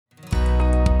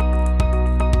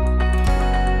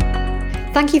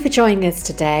Thank you for joining us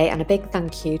today, and a big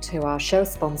thank you to our show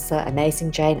sponsor,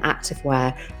 Amazing Jane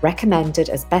Activewear, recommended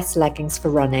as best leggings for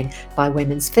running by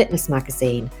Women's Fitness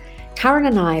magazine. Karen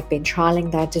and I have been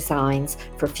trialling their designs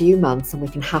for a few months and we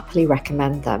can happily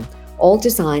recommend them. All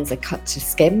designs are cut to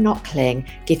skim, not cling,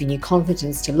 giving you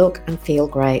confidence to look and feel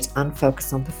great and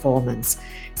focus on performance.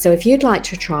 So if you'd like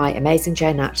to try Amazing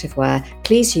Jane Activewear,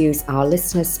 please use our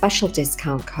listeners' special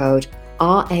discount code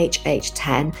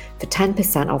RHH10 for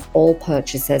 10% off all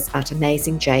purchases at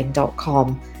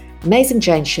AmazingJane.com. Amazing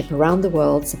Jane ship around the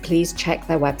world, so please check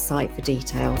their website for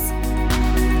details.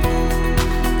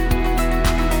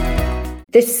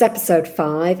 This is episode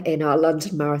 5 in our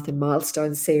London Marathon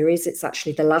Milestone series. It's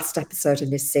actually the last episode in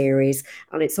this series,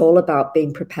 and it's all about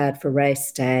being prepared for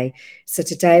race day. So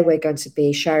today we're going to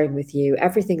be sharing with you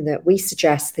everything that we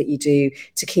suggest that you do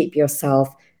to keep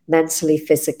yourself mentally,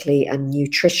 physically, and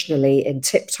nutritionally in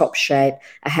tip-top shape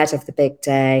ahead of the big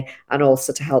day, and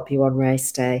also to help you on race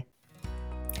day.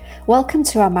 Welcome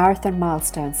to our Marathon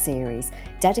Milestone series,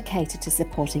 dedicated to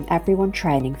supporting everyone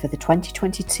training for the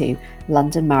 2022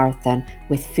 London Marathon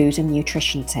with food and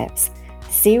nutrition tips.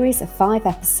 The series of 5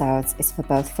 episodes is for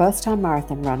both first-time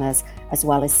marathon runners as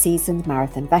well as seasoned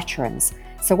marathon veterans.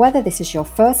 So whether this is your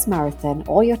first marathon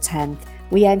or your 10th,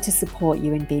 we aim to support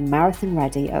you in being marathon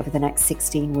ready over the next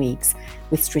 16 weeks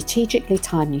with strategically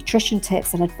timed nutrition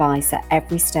tips and advice at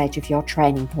every stage of your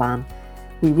training plan.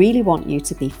 We really want you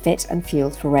to be fit and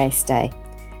fueled for race day.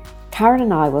 Karen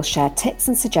and I will share tips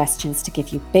and suggestions to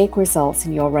give you big results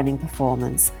in your running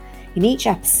performance. In each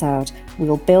episode, we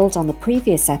will build on the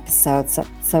previous episodes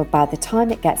so by the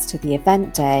time it gets to the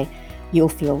event day, you'll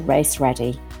feel race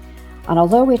ready. And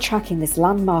although we're tracking this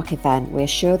landmark event, we're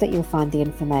sure that you'll find the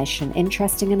information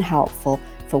interesting and helpful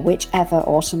for whichever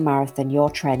autumn marathon you're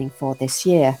training for this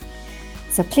year.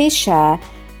 So please share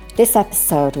this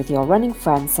episode with your running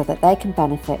friends so that they can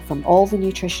benefit from all the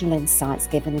nutritional insights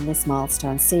given in this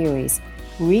milestone series.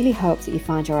 We really hope that you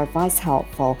find our advice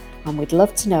helpful, and we'd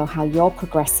love to know how you're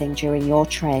progressing during your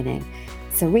training.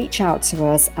 So reach out to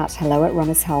us at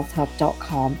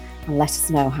hello@runnershealthhub.com and let us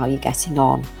know how you're getting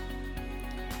on.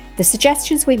 The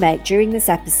suggestions we make during this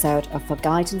episode are for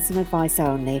guidance and advice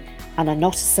only and are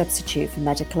not a substitute for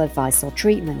medical advice or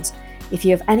treatment. If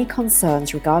you have any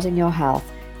concerns regarding your health,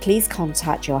 please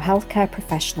contact your healthcare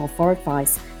professional for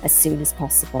advice as soon as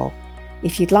possible.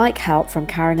 If you'd like help from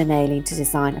Karen and Aileen to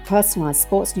design a personalised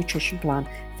sports nutrition plan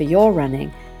for your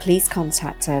running, please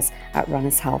contact us at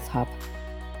Runners Health Hub.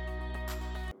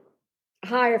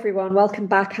 Hi everyone, welcome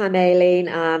back. I'm Aileen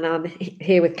and I'm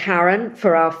here with Karen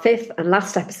for our 5th and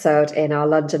last episode in our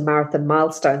London Marathon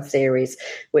Milestone series,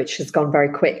 which has gone very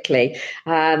quickly.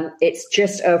 It's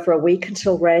just over a week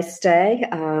until race day,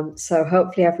 so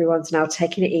hopefully everyone's now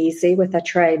taking it easy with their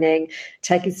training,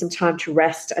 taking some time to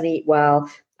rest and eat well,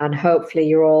 and hopefully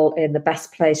you're all in the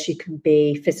best place you can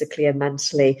be physically and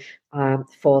mentally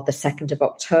for the 2nd of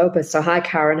October. So hi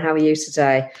Karen, how are you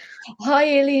today? Hi,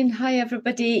 Aileen. Hi,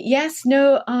 everybody. Yes,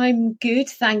 no, I'm good.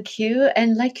 Thank you.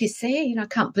 And like you say, I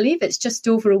can't believe it's just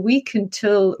over a week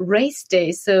until race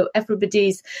day. So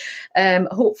everybody's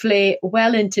hopefully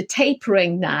well into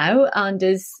tapering now and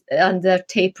they're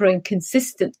tapering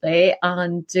consistently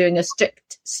and doing a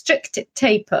strict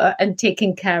taper and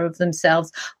taking care of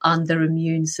themselves and their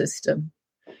immune system.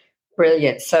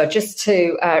 Brilliant. So just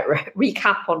to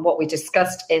recap on what we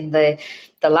discussed in the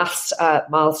last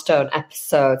milestone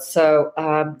episode. So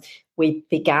we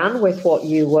began with what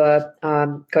you were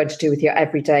going to do with your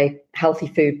everyday healthy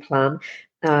food plan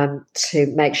to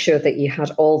make sure that you had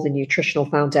all the nutritional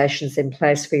foundations in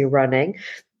place for your running.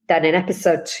 Then in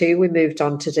episode 2, we moved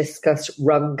on to discuss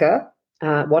runga,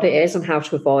 what it is and how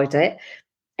to avoid it.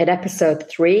 In episode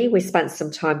 3, we spent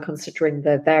some time considering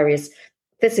the various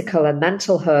physical and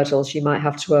mental hurdles you might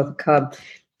have to overcome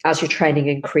as your training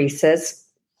increases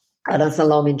and as the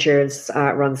long endurance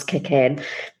runs kick in.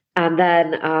 And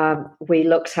then we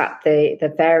looked at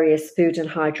the various food and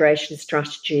hydration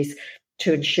strategies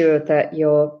to ensure that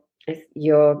your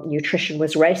nutrition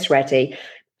was race ready.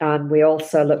 And we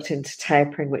also looked into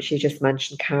tapering, which you just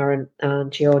mentioned, Karen,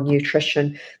 and your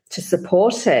nutrition to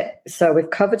support it. So we've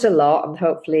covered a lot, and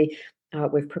hopefully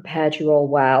we've prepared you all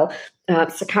well.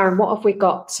 So Karen, what have we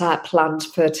got planned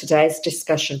for today's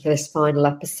discussion for this final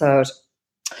episode?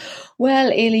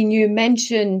 Well, Aileen, you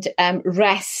mentioned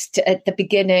rest at the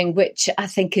beginning, which I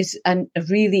think is a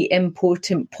really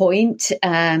important point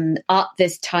at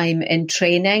this time in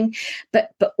training.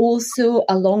 But also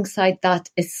alongside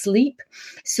that is sleep.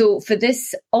 So for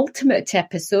this ultimate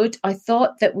episode, I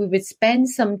thought that we would spend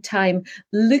some time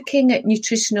looking at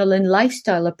nutritional and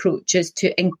lifestyle approaches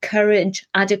to encourage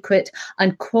adequate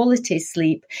and quality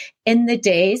sleep in the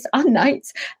days and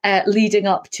nights leading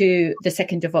up to the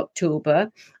 2nd of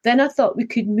October. Then I thought we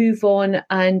could move on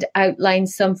and outline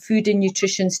some food and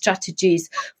nutrition strategies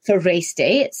for race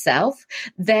day itself,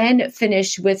 then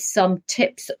finish with some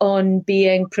tips on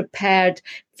being prepared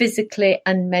physically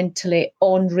and mentally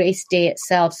on race day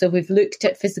itself. So we've looked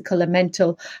at physical and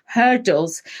mental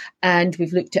hurdles, and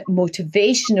we've looked at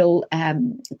motivational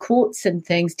quotes and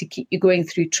things to keep you going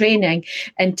through training.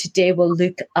 And today we'll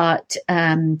look at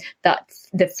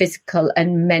the physical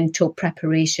and mental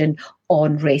preparation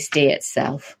on race day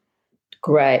itself.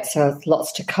 Great. So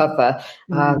lots to cover.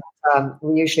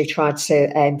 We usually try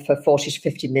to aim for 40 to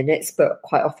 50 minutes, but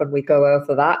quite often we go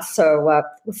over that. So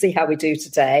we'll see how we do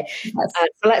today. Yes.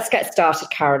 So let's get started,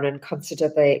 Karen, and consider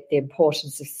the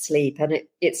importance of sleep. And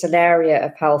it's an area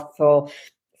of health for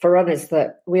runners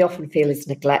that we often feel is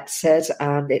neglected,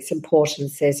 and its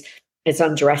importance is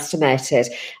underestimated.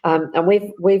 And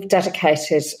we've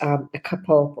dedicated a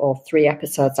couple or 3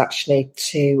 episodes actually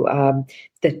to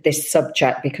this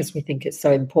subject because we think it's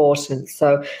so important.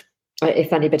 So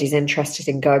if anybody's interested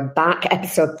in going back,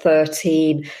 episode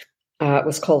 13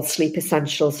 was called Sleep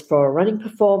Essentials for Running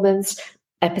Performance.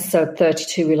 Episode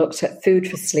 32, we looked at food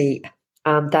for sleep.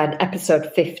 And then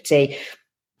episode 50,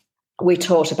 we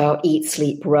talked about eat,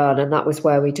 sleep, run. And that was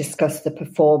where we discussed the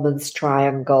performance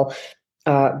triangle,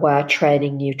 where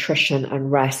training, nutrition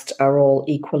and rest are all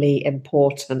equally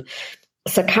important.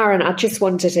 So Karen, I just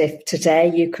wondered if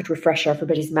today you could refresh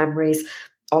everybody's memories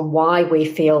on why we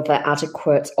feel that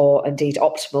adequate or indeed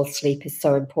optimal sleep is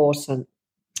so important.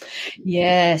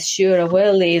 Yes, sure, I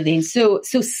will, Aileen. So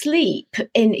sleep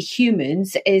in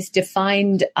humans is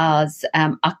defined as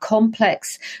a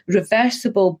complex,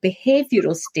 reversible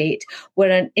behavioural state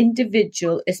where an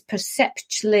individual is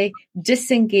perceptually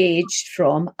disengaged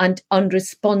from and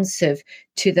unresponsive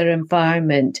to their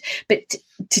environment. But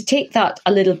to take that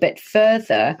a little bit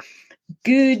further,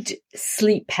 good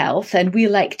sleep health, and we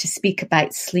like to speak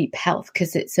about sleep health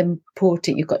because it's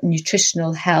important. You've got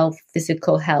nutritional health,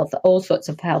 physical health, all sorts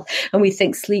of health, and we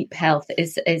think sleep health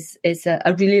is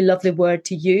a really lovely word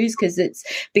to use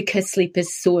because sleep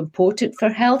is so important for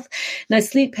health. Now,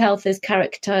 sleep health is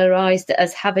characterized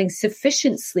as having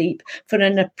sufficient sleep for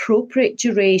an appropriate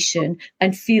duration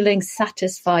and feeling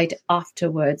satisfied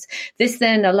afterwards. This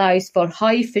then allows for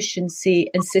high efficiency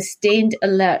and sustained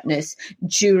alertness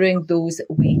during those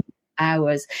wake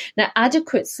hours. Now,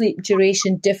 adequate sleep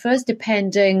duration differs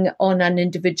depending on an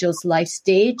individual's life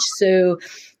stage. So,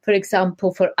 for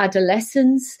example, for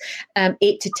adolescents, 8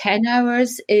 to 10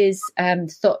 hours is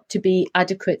thought to be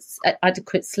adequate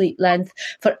sleep length.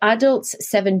 For adults,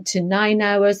 7 to 9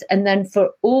 hours. And then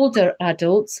for older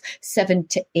adults, 7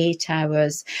 to 8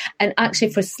 hours. And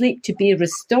actually, for sleep to be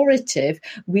restorative,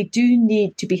 we do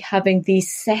need to be having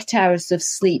these set hours of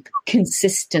sleep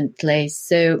consistently.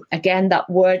 So again, that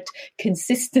word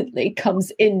consistently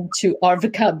comes into our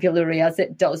vocabulary as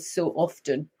it does so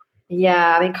often.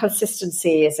 Yeah, I mean,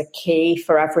 consistency is a key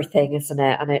for everything, isn't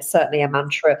it? And it's certainly a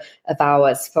mantra of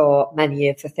ours for many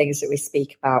of the things that we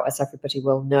speak about, as everybody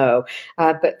will know.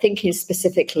 But thinking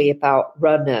specifically about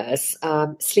runners,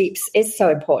 sleep is so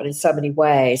important in so many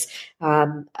ways.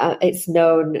 It's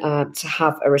known to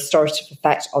have a restorative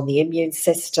effect on the immune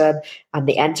system and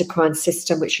the endocrine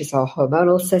system, which is our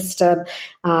hormonal system.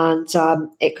 And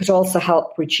it could also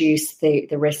help reduce the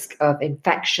risk of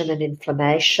infection and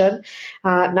inflammation.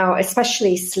 Now,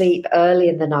 especially sleep early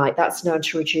in the night, that's known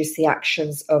to reduce the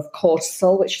actions of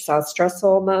cortisol, which is our stress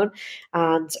hormone,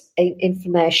 and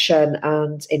inflammation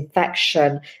and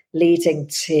infection leading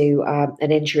to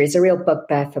an injury is a real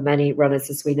bugbear for many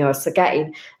runners, as we know. So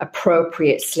getting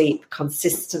appropriate sleep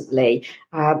consistently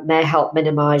may help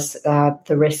minimize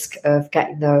the risk of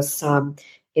getting those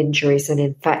injuries and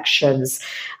infections.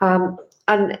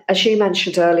 And as you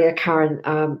mentioned earlier,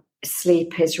 Karen,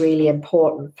 sleep is really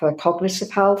important for cognitive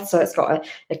health. So it's got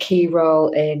a key role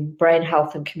in brain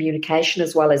health and communication,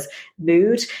 as well as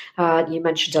mood. You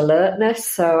mentioned alertness.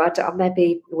 So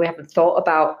maybe we haven't thought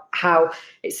about how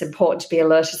it's important to be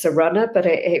alert as a runner, but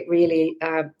it really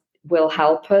will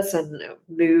help us. And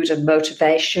mood and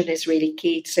motivation is really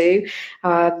key too.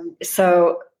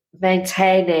 So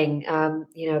maintaining,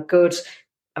 good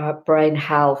brain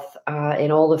health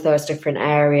in all of those different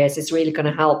areas is really going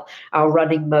to help our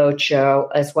running mojo,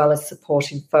 as well as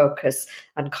supporting focus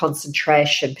and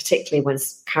concentration, particularly when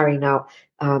carrying out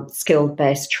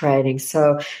skill-based training.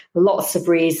 So lots of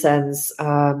reasons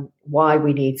why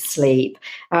we need sleep.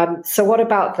 So what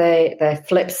about the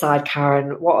flip side,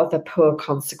 Karen? What are the poor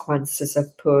consequences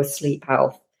of poor sleep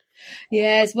health?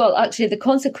 Yes, well, actually, the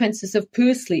consequences of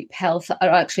poor sleep health are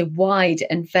actually wide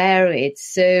and varied.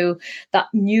 So that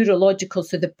neurological,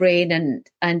 so the brain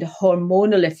and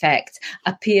hormonal effects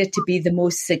appear to be the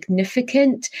most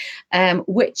significant,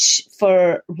 which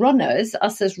for runners,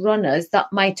 us as runners,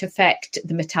 that might affect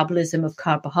the metabolism of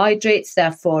carbohydrates,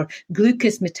 therefore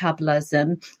glucose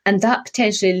metabolism, and that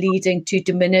potentially leading to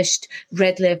diminished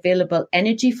readily available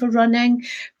energy for running,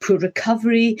 poor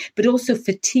recovery, but also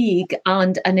fatigue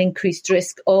and an increased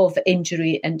risk of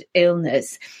injury and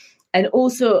illness. And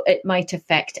also it might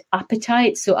affect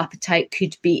appetite. So appetite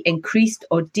could be increased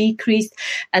or decreased,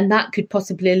 and that could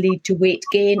possibly lead to weight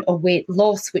gain or weight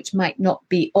loss, which might not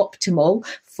be optimal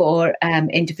for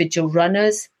individual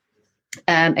runners.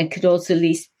 And could also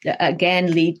lead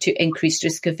to increased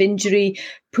risk of injury,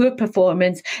 poor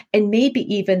performance, and maybe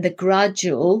even the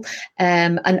gradual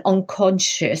and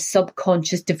unconscious,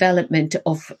 subconscious development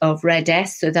of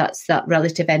RED-S. So that's that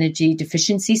relative energy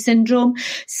deficiency syndrome.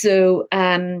 So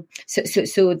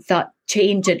that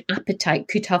change in appetite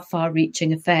could have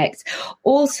far-reaching effects.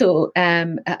 Also,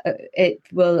 it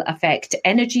will affect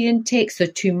energy intake. So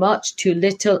too much, too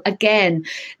little. Again,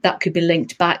 that could be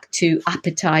linked back to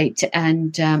appetite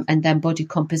and then body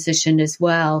composition as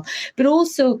well. But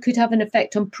also could have an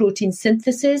effect on protein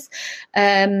synthesis.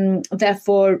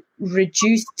 Therefore,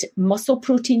 reduced muscle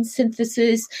protein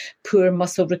synthesis, poor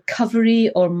muscle recovery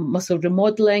or muscle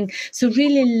remodeling. So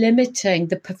really limiting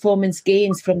the performance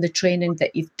gains from the training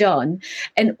that you've done,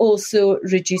 and also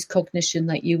reduced cognition,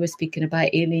 like you were speaking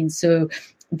about, Aileen. So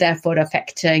therefore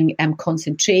affecting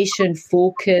concentration,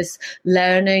 focus,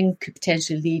 learning, could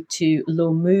potentially lead to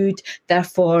low mood,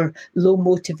 therefore low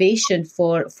motivation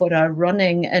for our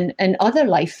running and other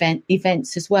life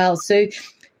events as well. So,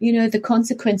 the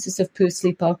consequences of poor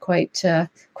sleep are quite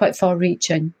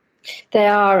far-reaching. They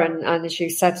are, and as you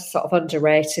said, sort of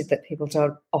underrated, that people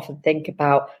don't often think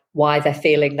about why they're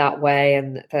feeling that way,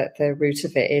 and that the root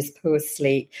of it is poor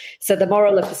sleep. So the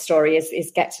moral of the story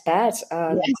is get to bed.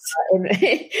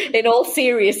 Yes. In all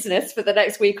seriousness, for the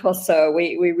next week or so,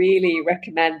 we really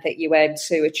recommend that you aim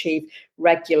to achieve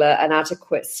regular and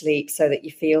adequate sleep so that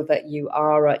you feel that you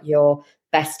are at your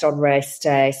best on race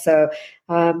day. So,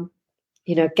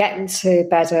 getting to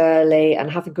bed early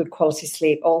and having good quality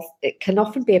sleep, it can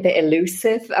often be a bit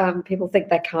elusive. People think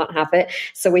they can't have it.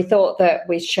 So we thought that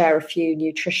we'd share a few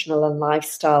nutritional and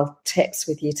lifestyle tips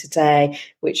with you today,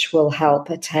 which will help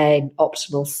attain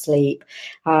optimal sleep.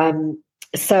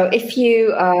 So if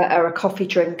you are a coffee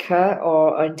drinker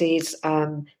or indeed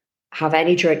have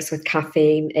any drinks with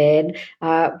caffeine in,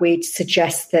 we'd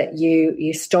suggest that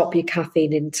you stop your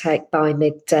caffeine intake by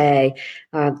midday.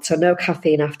 So no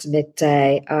caffeine after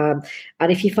midday.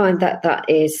 And if you find that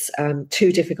is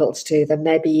too difficult to do, then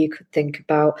maybe you could think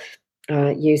about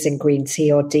using green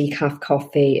tea or decaf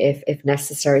coffee if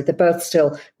necessary. They both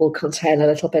still will contain a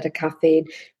little bit of caffeine,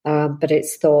 but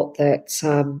it's thought that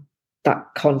that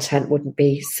content wouldn't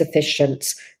be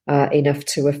sufficient enough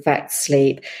to affect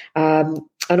sleep.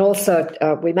 And also,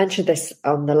 we mentioned this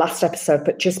on the last episode,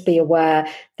 but just be aware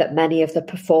that many of the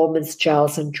performance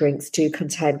gels and drinks do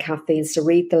contain caffeine. So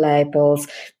read the labels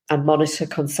and monitor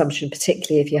consumption,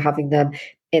 particularly if you're having them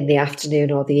in the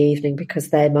afternoon or the evening, because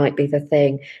they might be the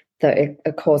thing that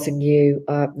are causing you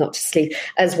not to sleep,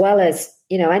 as well as,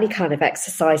 any kind of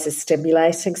exercise is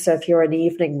stimulating. So if you're an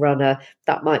evening runner,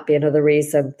 that might be another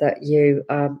reason that you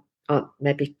are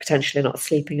maybe potentially not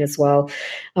sleeping as well.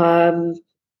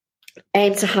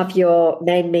 Aim to have your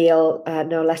main meal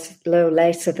no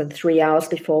later than 3 hours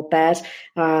before bed.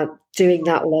 Doing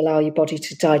that will allow your body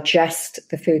to digest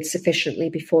the food sufficiently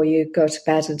before you go to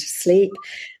bed and to sleep.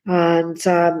 And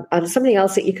something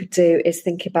else that you could do is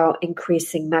think about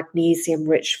increasing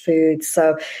magnesium-rich foods.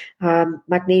 So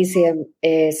magnesium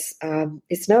is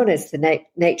known as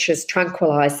nature's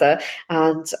tranquilizer,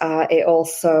 and it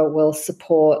also will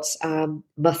support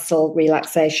muscle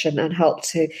relaxation and help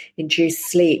to induce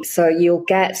sleep. So you'll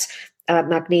get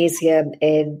magnesium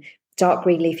in dark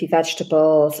green leafy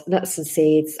vegetables, nuts and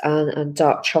seeds, and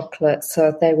dark chocolate.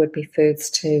 So they would be foods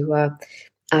to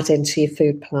add into your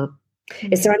food plan.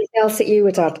 Mm-hmm. Is there anything else that you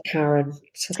would add, Karen,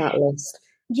 to that list?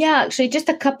 Yeah, actually, just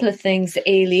a couple of things,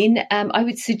 Aileen. I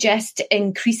would suggest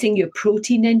increasing your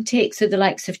protein intake, so the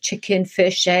likes of chicken,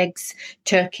 fish, eggs,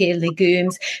 turkey,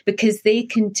 legumes, because they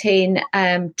contain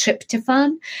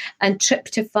tryptophan, and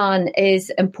tryptophan is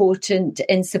important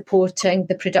in supporting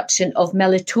the production of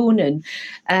melatonin,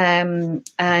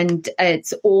 and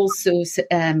it's also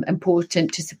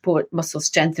important to support muscle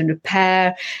strength and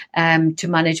repair, to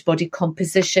manage body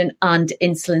composition and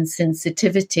insulin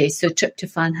sensitivity. So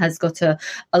tryptophan has got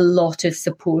a lot of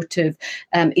supportive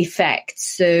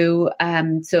effects. So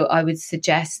I would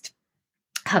suggest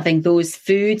having those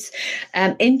foods,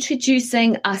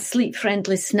 introducing a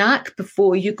sleep-friendly snack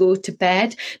before you go to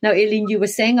bed. Now, Aileen, you were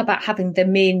saying about having the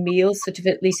main meal sort of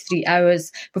at least 3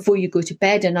 hours before you go to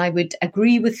bed, and I would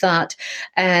agree with that.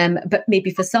 But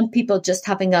maybe for some people, just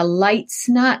having a light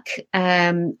snack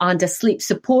and a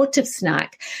sleep-supportive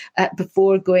snack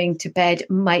before going to bed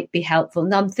might be helpful.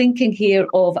 Now, I'm thinking here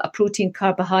of a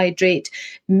protein-carbohydrate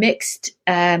mixed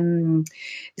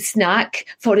snack.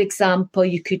 For example,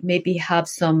 you could maybe have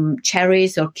some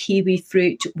cherries or kiwi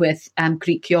fruit with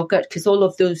Greek yogurt, because all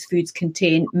of those foods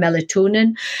contain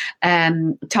melatonin.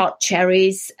 Tart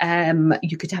cherries,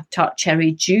 you could have tart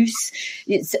cherry juice.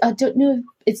 I don't know.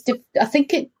 I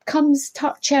think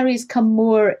tart cherries come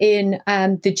more in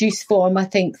the juice form, I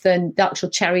think, than the actual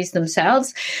cherries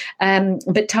themselves.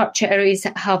 But tart cherries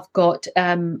are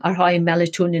high in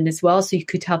melatonin as well. So you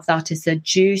could have that as a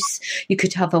juice. You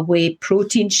could have a whey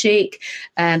protein shake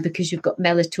because you've got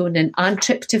melatonin and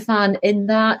tryptophan in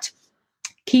that.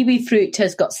 Kiwi fruit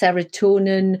has got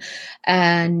serotonin,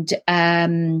 and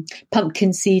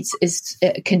pumpkin seeds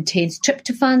contains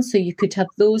tryptophan, so you could have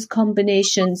those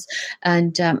combinations,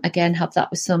 and again have that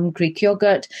with some Greek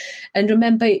yogurt. And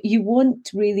remember, you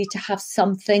want really to have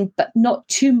something, but not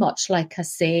too much, like I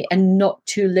say, and not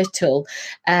too little.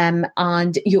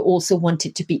 And you also want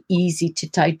it to be easy to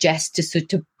digest, to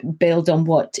sort of build on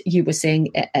what you were saying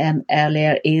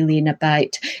earlier, Aileen,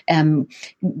 about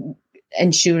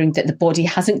ensuring that the body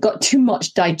hasn't got too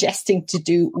much digesting to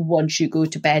do once you go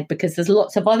to bed, because there's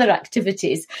lots of other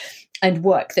activities and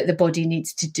work that the body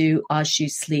needs to do as you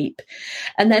sleep.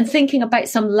 And then thinking about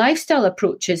some lifestyle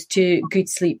approaches to good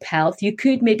sleep health, you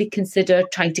could maybe consider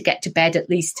trying to get to bed at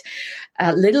least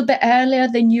a little bit earlier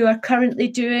than you are currently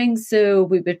doing. So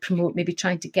we would promote maybe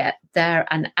trying to get there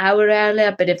an hour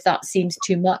earlier, but if that seems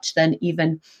too much, then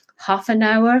even half an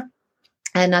hour.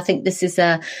 And I think this is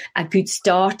a good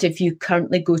start if you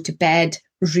currently go to bed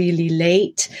really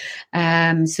late.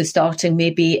 So starting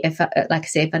maybe, if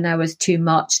an hour is too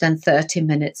much, then 30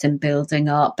 minutes and building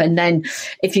up. And then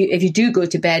if you do go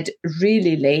to bed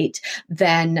really late,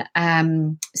 then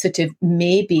sort of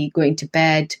maybe going to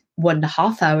bed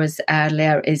 1.5 hours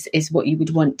earlier is what you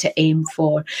would want to aim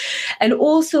for. And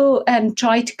also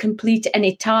try to complete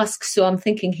any tasks. So I'm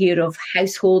thinking here of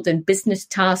household and business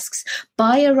tasks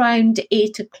by around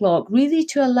 8 o'clock, really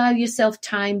to allow yourself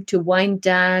time to wind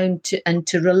down and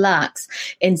to relax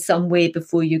in some way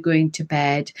before you're going to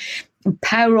bed.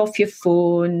 Power off your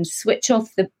phone, switch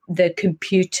off the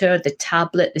computer, the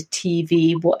tablet, the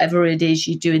TV, whatever it is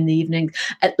you do in the evening,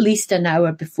 at least an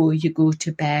hour before you go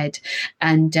to bed.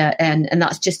 And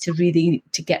that's just to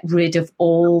get rid of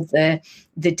all the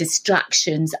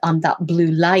distractions and that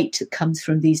blue light that comes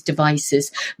from these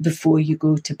devices before you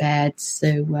go to bed.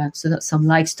 So that's some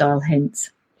lifestyle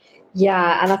hints.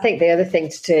 Yeah, and I think the other thing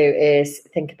to do is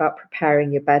think about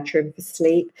preparing your bedroom for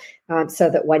sleep, so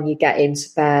that when you get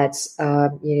into bed,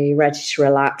 you're ready to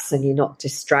relax and you're not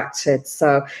distracted.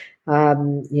 So,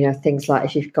 things like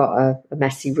if you've got a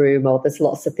messy room or there's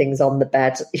lots of things on the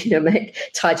bed,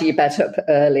 tidy your bed up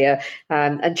earlier,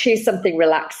 and choose something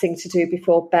relaxing to do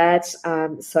before bed.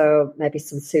 So maybe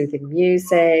some soothing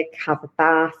music, have a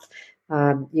bath.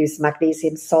 Use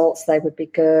magnesium salts, they would be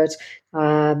good.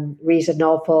 Read a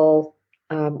novel,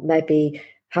 maybe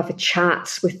have a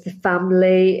chat with the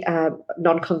family,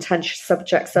 non-contentious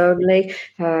subjects only,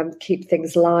 keep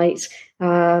things light.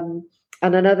 And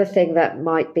another thing that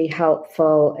might be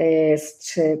helpful is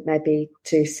to maybe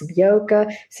do some yoga.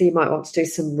 So you might want to do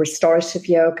some restorative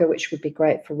yoga, which would be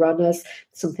great for runners,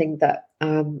 something that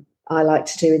I like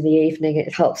to do in the evening.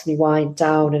 It helps me wind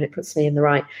down and it puts me in the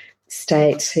right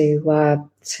state to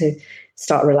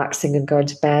start relaxing and going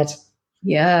to bed.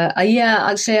 Yeah.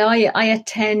 Actually, I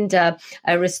attend a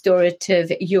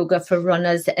restorative yoga for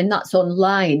runners, and that's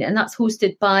online, and that's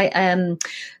hosted by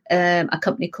a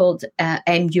company called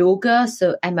M Yoga.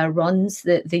 So Emma runs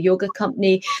the yoga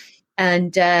company.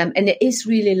 and it is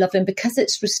really lovely because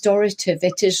it's restorative.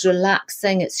 It is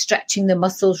relaxing. It's stretching the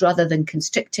muscles rather than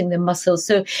constricting the muscles.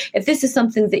 So if this is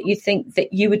something that you think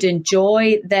that you would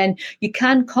enjoy, then you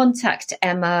can contact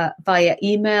Emma via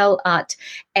email at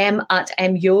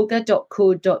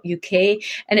m@myoga.co.uk,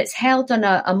 and it's held on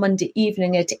a Monday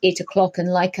evening at 8:00 and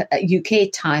UK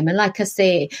time. And like I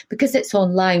say, because it's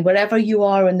online, wherever you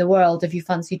are in the world, if you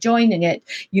fancy joining it,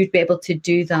 you'd be able to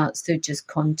do that. So just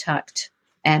contact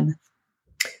Em.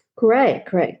 Great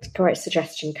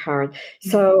suggestion, Karen.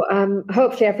 So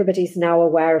hopefully everybody's now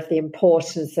aware of the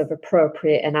importance of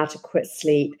appropriate and adequate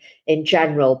sleep in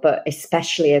general, but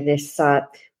especially in this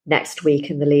next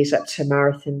week in the lead up to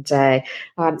Marathon Day.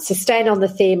 So staying on the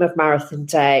theme of Marathon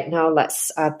Day, now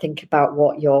let's think about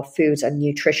what your food and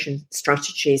nutrition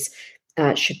strategies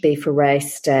should be for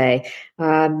race day.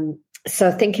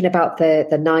 So thinking about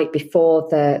the night before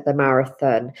the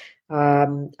marathon,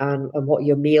 and what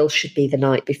your meal should be the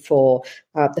night before.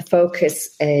 The focus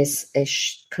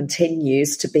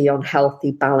continues to be on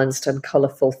healthy, balanced and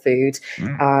colourful food.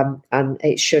 And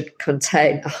it should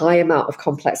contain a high amount of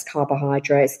complex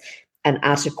carbohydrates and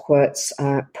adequate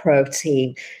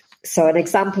protein. So an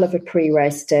example of a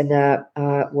pre-race dinner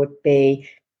would be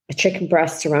a chicken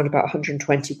breast around about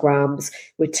 120 grams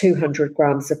with 200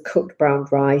 grams of cooked brown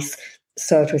rice,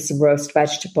 served with some roast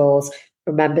vegetables.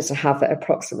 Remember to have it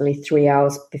approximately 3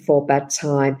 hours before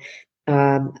bedtime.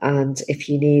 And if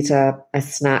you need a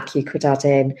snack, you could add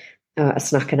in a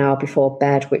snack an hour before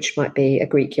bed, which might be a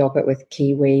Greek yogurt with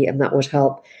kiwi, and that would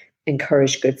help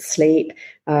encourage good sleep.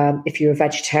 If you're a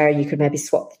vegetarian, you could maybe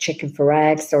swap the chicken for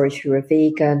eggs, or if you're a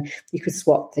vegan, you could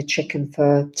swap the chicken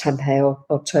for tempeh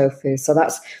or tofu. So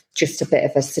that's just a bit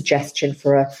of a suggestion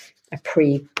for a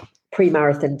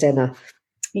pre-marathon dinner.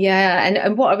 Yeah,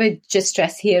 and what I would just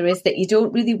stress here is that you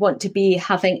don't really want to be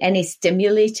having any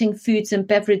stimulating foods and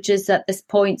beverages at this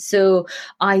point. So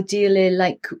ideally,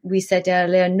 like we said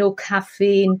earlier, no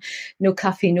caffeine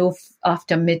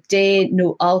after midday,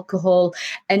 no alcohol,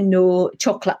 and no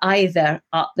chocolate either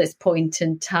at this point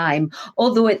in time.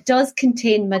 Although it does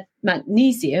contain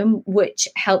magnesium, which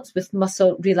helps with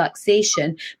muscle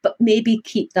relaxation, but maybe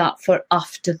keep that for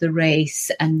after the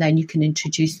race, and then you can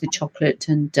introduce the chocolate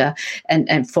and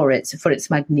for its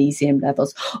magnesium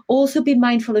levels. Also be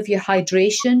mindful of your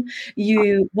hydration.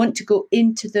 You want to go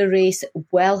into the race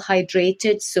well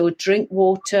hydrated, so drink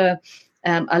water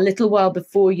a little while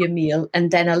before your meal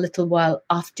and then a little while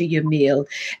after your meal.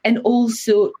 And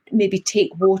also maybe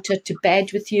take water to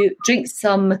bed with you. Drink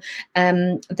some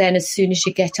then as soon as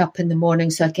you get up in the morning.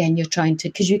 So again, you're trying to,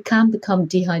 because you can become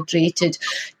dehydrated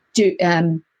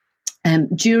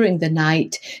during the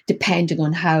night, depending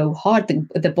on how hard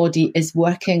the body is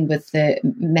working with the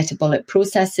metabolic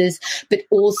processes, but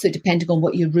also depending on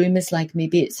what your room is like.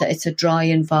 Maybe it's a dry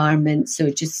environment, so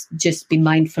just be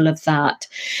mindful of that.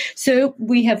 So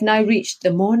we have now reached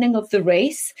the morning of the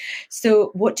race. So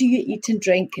what do you eat and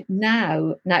drink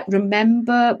now? Now,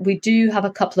 remember, we do have a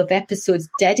couple of episodes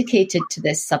dedicated to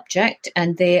this subject,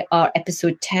 and they are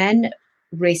episode 10,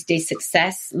 Race Day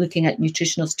Success, looking at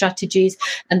nutritional strategies,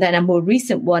 and then a more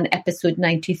recent one, episode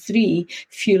 93,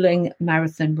 Fueling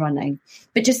Marathon Running.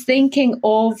 But just thinking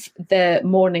of the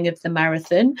morning of the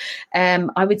marathon,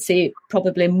 I would say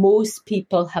probably most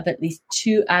people have at least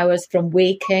 2 hours from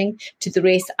waking to the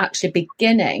race actually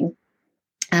beginning,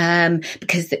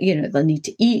 because they'll need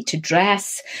to eat, to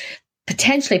dress,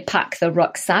 potentially pack their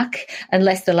rucksack,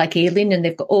 unless they're like Aileen and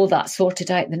they've got all that sorted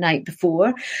out the night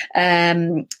before,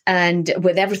 and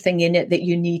with everything in it that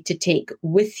you need to take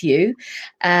with you.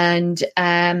 And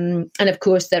of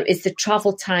course, there is the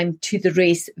travel time to the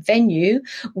race venue,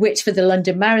 which for the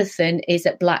London Marathon is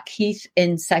at Blackheath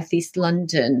in southeast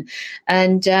London.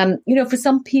 And for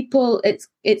some people, it's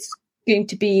going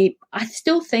to be, I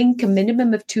still think, a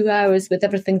minimum of 2 hours with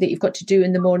everything that you've got to do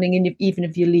in the morning, and even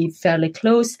if you leave fairly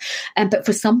close. But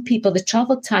for some people, the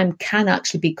travel time can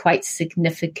actually be quite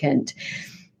significant.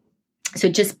 So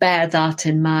just bear that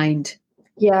in mind.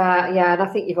 Yeah, and I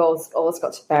think you've always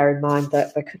got to bear in mind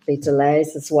that there could be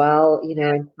delays as well,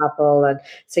 in travel, and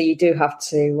so you do have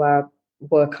to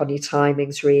work on your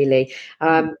timings, really.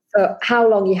 So how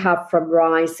long you have from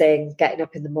rising, getting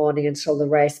up in the morning until the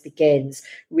race begins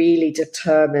really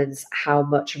determines how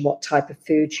much and what type of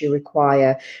food you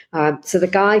require. So the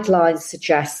guidelines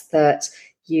suggest that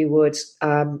you would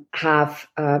have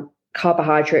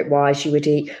carbohydrate-wise, you would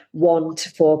eat 1 to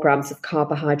 4 grams of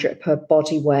carbohydrate per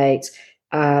body weight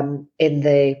in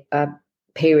the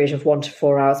period of 1 to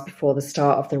 4 hours before the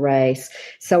start of the race.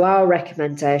 So our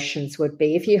recommendations would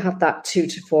be, if you have that 2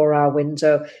 to 4 hour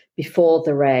window before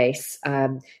the race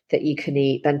that you can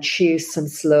eat, then choose some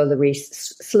slow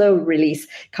release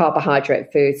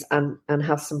carbohydrate foods and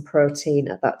have some protein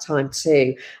at that time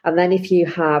too. And then if you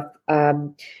have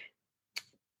the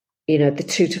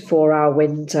 2 to 4 hour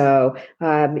window,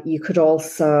 you could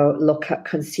also look at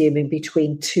consuming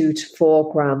between 2 to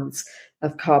 4 grams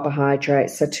of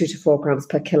carbohydrates, so 2 to 4 grams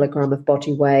per kilogram of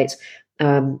body weight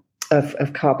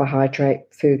of carbohydrate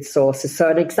food sources. So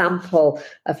an example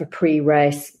of a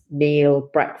pre-race meal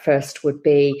breakfast would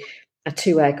be a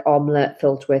 2-egg omelette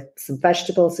filled with some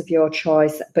vegetables of your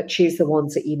choice, but choose the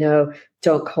ones that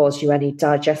don't cause you any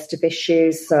digestive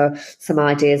issues. So some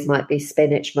ideas might be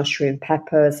spinach, mushroom,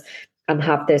 peppers, and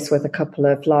have this with a couple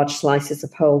of large slices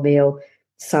of wholemeal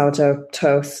sourdough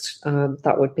toast.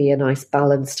 That would be a nice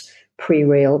balanced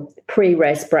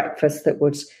pre-race breakfast that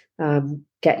would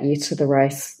get you to the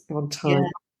race on time.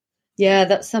 Yeah,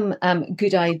 that's some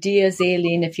good ideas,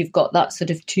 Aileen, if you've got that sort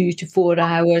of 2 to 4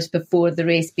 hours before the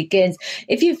race begins.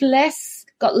 If you've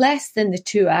got less than the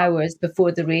 2 hours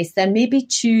before the race, then maybe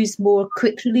choose more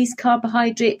quick release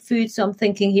carbohydrate foods. So I'm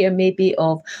thinking here maybe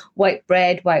of white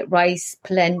bread, white rice,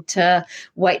 polenta,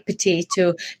 white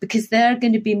potato, because they're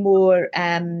going to be more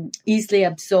easily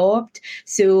absorbed.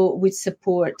 So would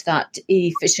support that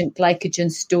efficient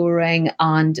glycogen storing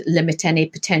and limit any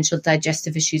potential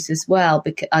digestive issues as well,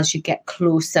 because as you get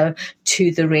closer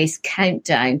to the race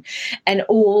countdown. And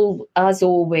as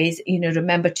always,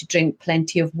 remember to drink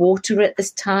plenty of water at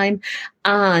this time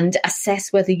and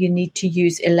assess whether you need to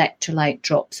use electrolyte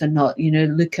drops or not.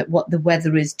 Look at what the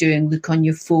weather is doing, look on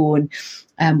your phone.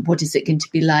 What is it going to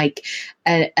be like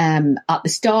at the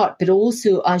start, but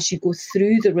also as you go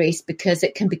through the race, because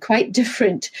it can be quite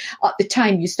different at the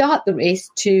time you start the race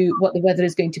to what the weather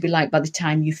is going to be like by the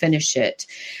time you finish it.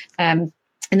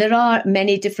 And there are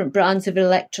many different brands of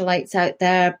electrolytes out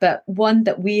there, but one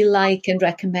that we like and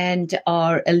recommend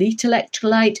are Elite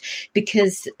Electrolyte,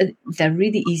 because they're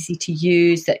really easy to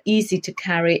use, they're easy to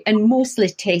carry, and mostly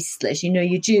tasteless.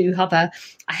 You do have a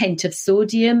hint of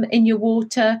sodium in your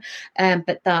water,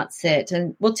 but that's it.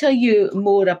 And we'll tell you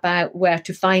more about where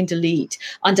to find Elite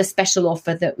and a special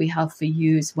offer that we have for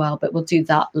you as well, but we'll do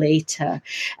that later.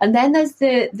 And then there's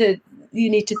you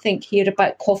need to think here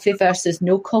about coffee versus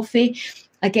no coffee.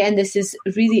 Again, this is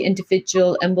really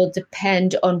individual and will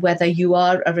depend on whether you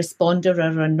are a responder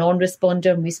or a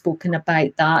non-responder, and we've spoken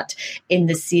about that in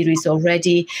the series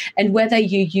already, and whether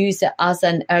you use it as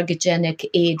an ergogenic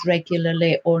aid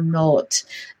regularly or not.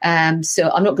 So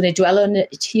I'm not going to dwell on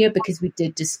it here because we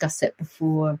did discuss it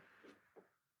before.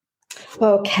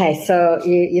 Okay, so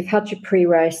you've had your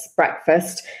pre-race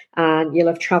breakfast and you'll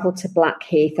have travelled to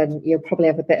Blackheath, and you'll probably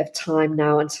have a bit of time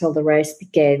now until the race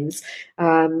begins.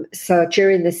 So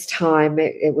during this time,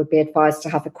 it would be advised to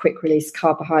have a quick release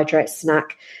carbohydrate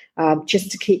snack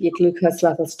just to keep your glucose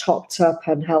levels topped up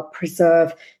and help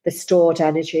preserve the stored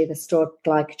energy, the stored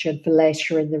glycogen for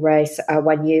later in the race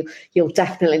when you'll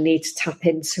definitely need to tap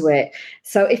into it.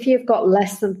 So if you've got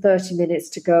less than 30 minutes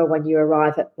to go when you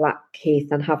arrive at Blackheath,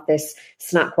 then have this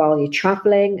snack while you're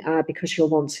travelling because you'll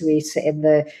want to eat it in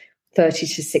the 30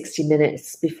 to 60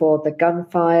 minutes before the gun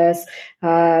fires.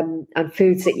 And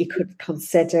foods that you could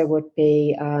consider would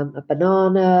be a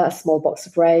banana, a small box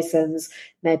of raisins,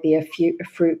 maybe a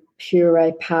fruit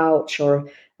puree pouch, or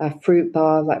a fruit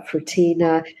bar like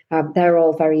Frutina. They're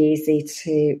all very easy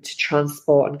to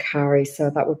transport and carry, so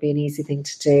that would be an easy thing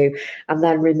to do. And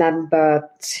then remember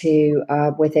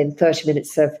to, within 30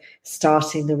 minutes of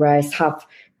starting the race, have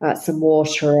some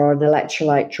water or an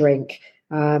electrolyte drink,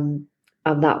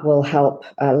 and that will help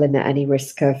limit any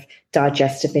risk of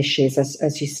digestive issues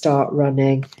as you start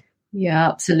running. Yeah,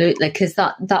 absolutely. Because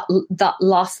that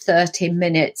last 30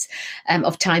 minutes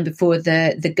of time before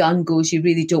the gun goes, you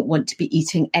really don't want to be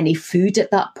eating any food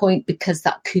at that point, because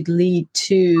that could lead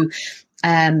to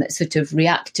sort of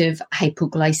reactive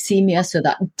hypoglycemia, so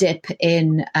that dip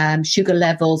in sugar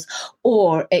levels,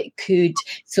 or it could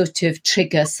sort of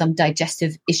trigger some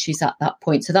digestive issues at that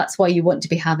point. So that's why you want to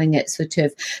be having it sort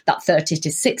of that 30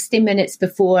 to 60 minutes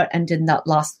before, and in that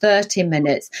last 30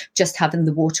 minutes, just having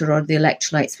the water or the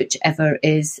electrolytes, whichever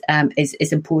is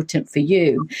important for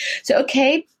you. So,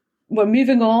 okay, we're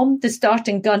moving on. The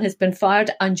starting gun has been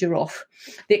fired and you're off.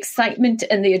 The excitement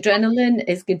and the adrenaline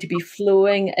is going to be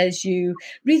flowing as you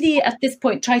really, at this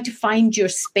point, try to find your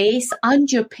space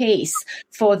and your pace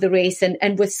for the race.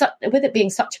 And with it being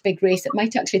such a big race, it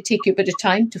might actually take you a bit of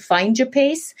time to find your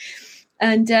pace.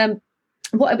 And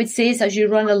what I would say is, as you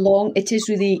run along, it is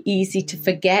really easy to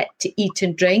forget to eat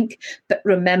and drink. But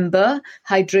remember,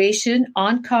 hydration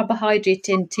and carbohydrate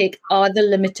intake are the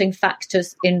limiting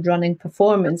factors in running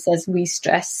performance, as we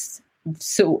stress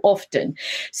so often.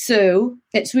 So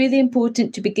it's really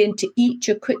important to begin to eat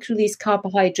your quick release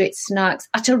carbohydrate snacks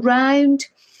at around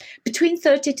between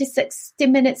 30 to 60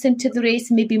 minutes into the race,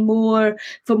 maybe more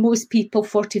for most people,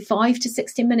 45 to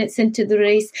 60 minutes into the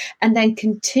race, and then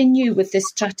continue with this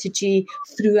strategy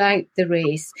throughout the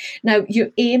race. Now,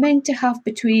 you're aiming to have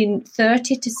between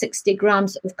 30 to 60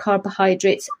 grams of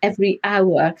carbohydrates every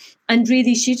hour, and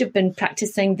really should have been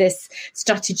practicing this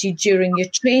strategy during your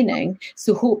training.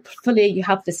 So hopefully you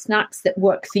have the snacks that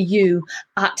work for you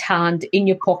at hand, in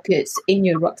your pockets, in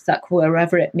your rucksack,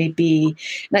 wherever it may be.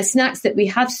 Now, snacks that we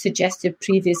have suggested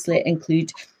previously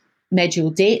include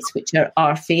medjool dates, which are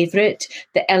our favourite,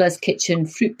 the Ella's Kitchen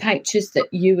fruit pouches that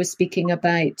you were speaking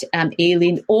about,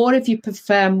 Aileen, or if you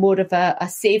prefer more of a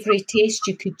savoury taste,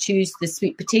 you could choose the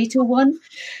sweet potato one,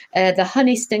 the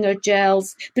honey stinger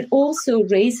gels, but also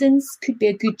raisins could be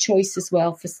a good choice as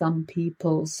well for some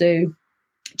people. So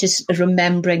just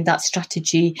remembering that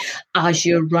strategy as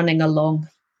you're running along.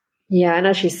 Yeah, and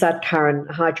as you said, Karen,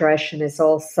 hydration is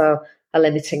also a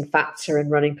limiting factor in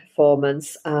running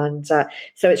performance. And so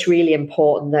it's really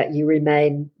important that you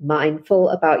remain mindful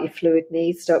about your fluid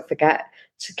needs. Don't forget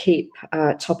to keep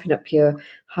topping up your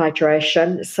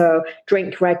hydration. So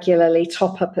drink regularly,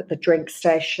 top up at the drink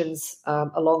stations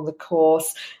along the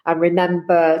course, and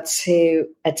remember to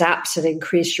adapt and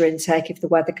increase your intake if the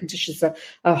weather conditions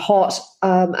are hot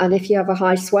and if you have a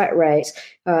high sweat rate.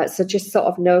 So just sort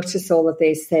of notice all of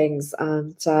these things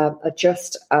and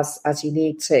adjust as you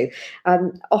need to.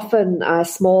 Often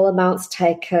small amounts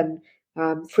taken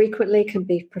frequently can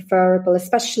be preferable,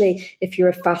 especially if you're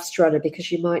a fast runner,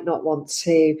 because you might not want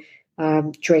to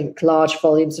drink large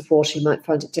volumes of water. You might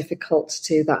find it difficult to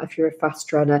do that if you're a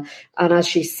fast runner. And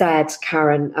as you said,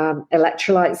 Karen,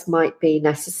 electrolytes might be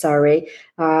necessary,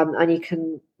 and you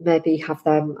can maybe have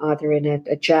them either in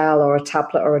a gel or a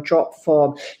tablet or a drop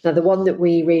form. Now, the one that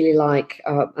we really like,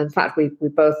 in fact, we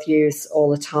both use all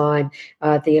the time,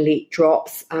 the Elite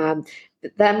drops,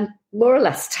 them more or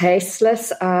less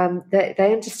tasteless. They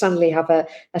understandably have a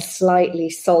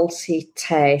slightly salty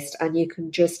taste, and you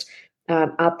can just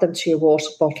add them to your water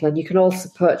bottle. And you can also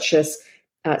purchase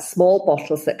small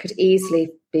bottles that could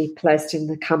easily be placed in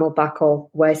the camelback or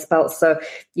waist belt, so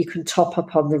you can top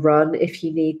up on the run if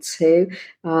you need to.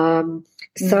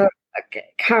 So,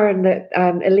 Karen,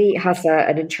 Elite has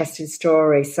an interesting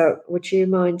story. So would you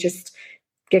mind just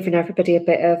giving everybody a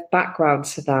bit of background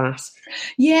to that?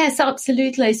 Yes,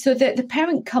 absolutely. So the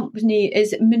parent company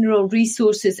is Mineral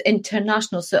Resources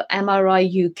International, so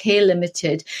MRI UK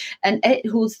Limited, and it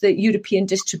holds the European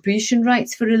distribution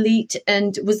rights for Elite,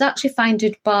 and was actually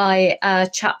founded by a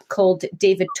chap called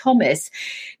David Thomas.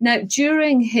 Now,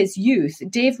 during his youth,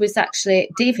 David was actually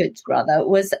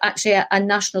a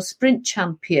national sprint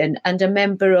champion and a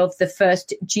member of the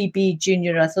first GB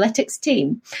junior athletics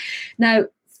team. Now,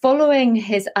 following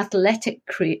his athletic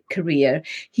career,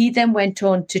 he then went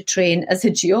on to train as a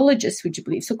geologist, would you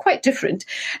believe? So quite different,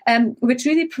 which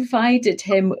really provided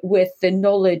him with the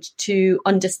knowledge to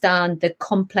understand the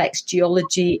complex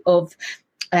geology of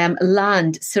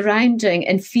land surrounding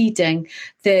and feeding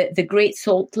the Great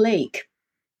Salt Lake.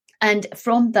 And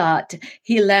from that,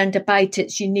 he learned about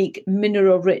its unique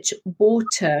mineral-rich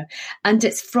water. And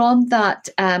it's from that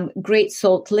Great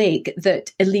Salt Lake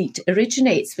that Elite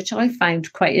originates, which I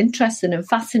found quite interesting and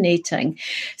fascinating.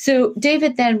 So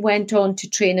David then went on to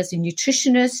train as a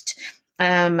nutritionist,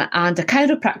 and a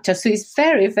chiropractor. So he's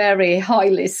very, very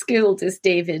highly skilled, as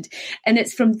David. And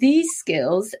it's from these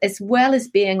skills, as well as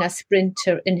being a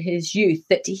sprinter in his youth,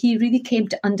 that he really came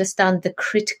to understand the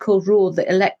critical role that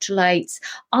electrolytes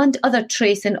and other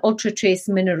trace and ultra trace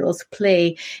minerals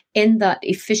play in that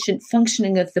efficient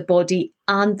functioning of the body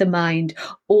and the mind,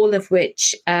 all of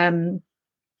which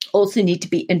also need to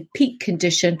be in peak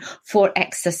condition for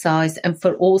exercise and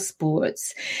for all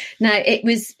sports. Now, it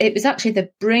was actually the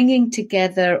bringing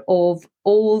together of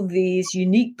all these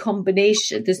unique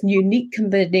combination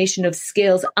of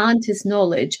skills and his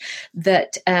knowledge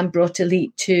that brought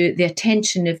Elite to the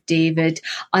attention of David.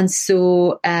 And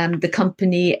so the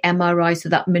company MRI, so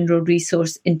that Mineral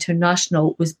Resource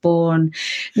International, was born.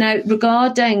 Now,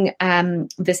 regarding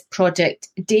this project,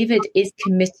 David is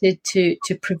committed to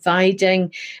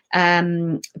providing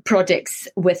products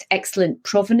with excellent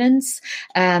provenance,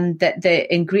 that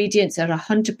the ingredients are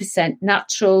 100%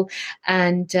 natural,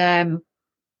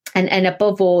 and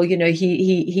above all,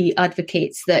 he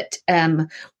advocates that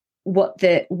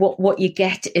what you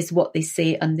get is what they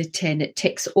say on the tin. It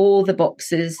ticks all the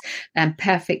boxes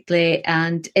perfectly,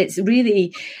 and it's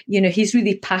really, he's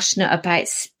really passionate about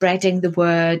spreading the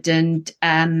word and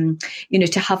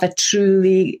to have a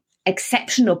truly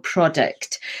exceptional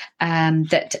product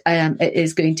that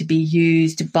is going to be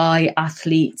used by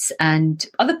athletes and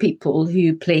other people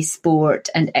who play sport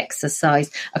and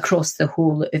exercise across the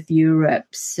whole of Europe.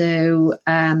 So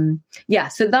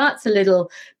so that's a little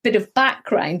bit of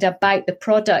background about the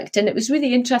product, and it was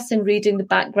really interesting reading the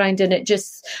background, and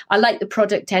I like the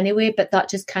product anyway, but that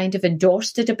just kind of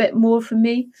endorsed it a bit more for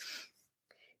me.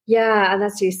 Yeah, and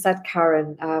as you said,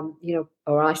 Karen,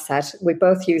 or I said, we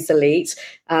both use Elite,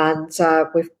 and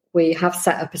we have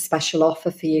set up a special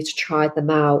offer for you to try them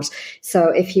out. So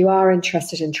if you are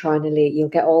interested in trying Elite, you'll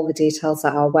get all the details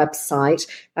at our website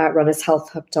at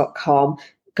runnershealthhub.com.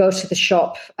 Go to the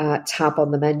shop tab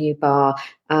on the menu bar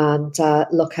and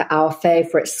look at our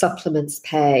favourite supplements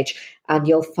page, and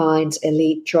you'll find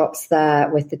Elite drops there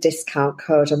with the discount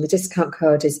code, and the discount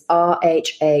code is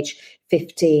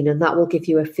RHH15, and that will give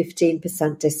you a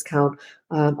 15% discount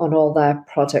on all their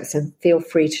products. And feel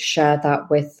free to share that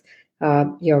with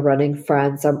your running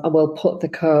friends, and we'll put the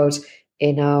code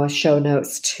in our show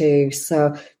notes too.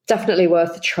 So definitely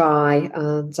worth a try,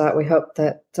 and we hope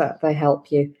that they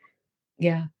help you.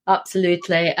 Yeah,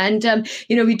 absolutely. And,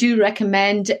 we do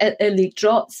recommend Elite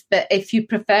Drops, but if you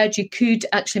preferred, you could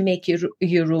actually make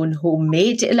your own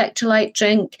homemade electrolyte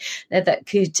drink that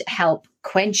could help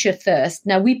quench your thirst.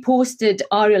 Now, we posted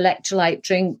our electrolyte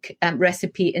drink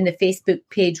recipe in the Facebook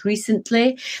page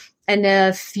recently. And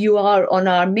if you are on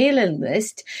our mailing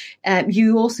list,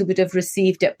 you also would have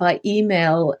received it by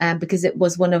email because it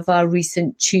was one of our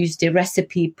recent Tuesday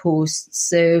recipe posts.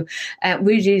 So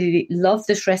we really love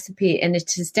this recipe, and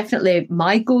it is definitely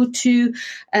my go-to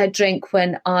drink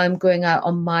when I'm going out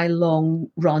on my long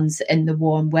runs in the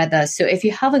warm weather. So if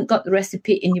you haven't got the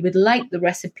recipe and you would like the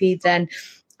recipe, then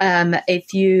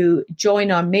if you join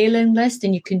our mailing list,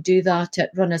 and you can do that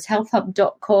at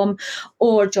runnershealthhub.com,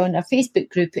 or join our Facebook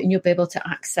group, and you'll be able to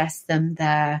access them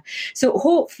there. So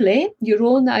hopefully you're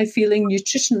all now feeling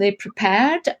nutritionally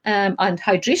prepared and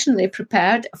hydrationally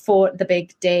prepared for the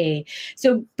big day.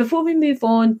 So before we move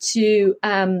on to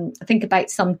think about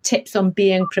some tips on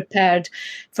being prepared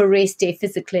for race day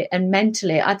physically and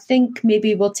mentally, I think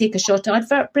maybe we'll take a short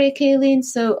advert break, Aileen.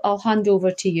 So I'll hand over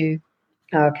to you.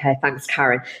 Okay, thanks,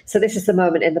 Karen. So this is the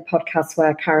moment in the podcast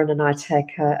where Karen and I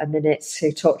take a minute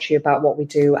to talk to you about what we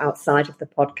do outside of the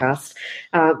podcast.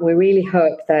 We really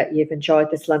hope that you've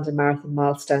enjoyed this London Marathon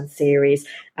Milestone series,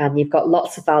 and you've got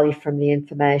lots of value from the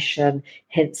information,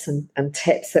 hints and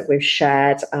tips that we've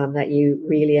shared, that you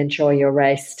really enjoy your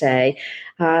race day.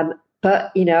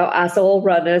 But, as all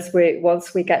runners,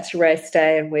 once we get to race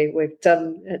day and we've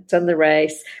done the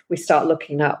race, we start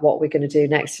looking at what we're going to do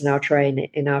next in our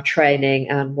training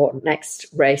and what next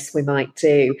race we might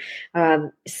do.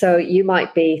 So you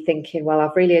might be thinking, well,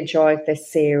 I've really enjoyed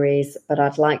this series, but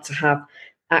I'd like to have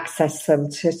access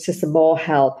to some more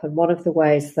help. And one of the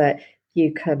ways that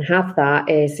you can have that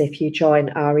is if you join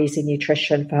our Easy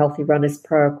Nutrition for Healthy Runners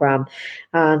program.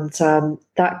 And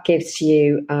that gives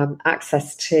you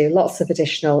access to lots of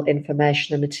additional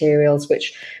information and materials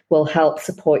which will help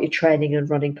support your training and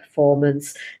running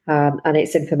performance. And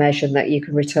it's information that you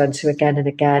can return to again and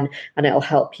again, and it'll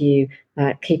help you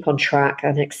keep on track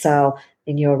and excel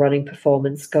in your running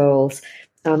performance goals.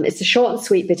 It's a short and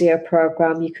sweet video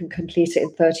program. You can complete it in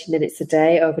 30 minutes a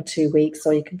day over 2 weeks,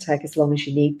 or you can take as long as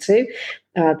you need to.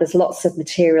 There's lots of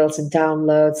materials and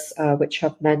downloads, which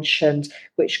I've mentioned,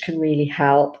 which can really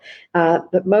help.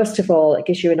 But most of all, it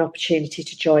gives you an opportunity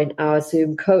to join our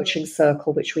Zoom coaching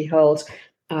circle, which we hold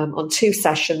on 2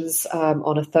 sessions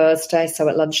on a Thursday, so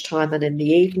at lunchtime and in the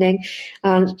evening.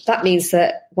 And that means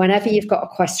that whenever you've got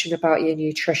a question about your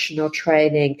nutrition or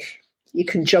training, you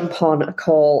can jump on a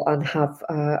call and have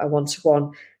a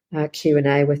one-to-one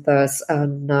Q&A with us,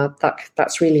 and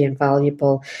that's really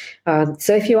invaluable.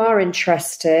 So if you are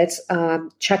interested,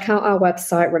 check out our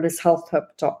website,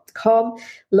 runnershealthhub.com.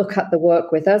 Look at the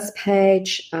Work With Us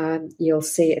page. You'll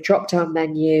see a drop-down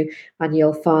menu, and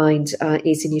you'll find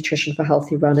Easy Nutrition for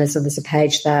Healthy Runners, and there's a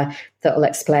page there that will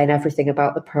explain everything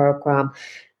about the program.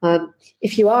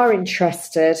 If you are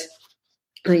interested,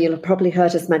 you'll have probably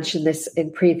heard us mention this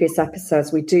in previous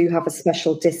episodes. We do have a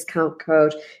special discount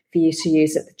code for you to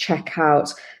use at the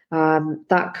checkout.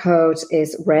 That code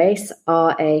is RACE,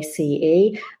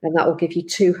 RACE, and that will give you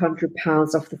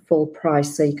 £200 off the full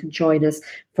price. So you can join us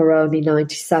for only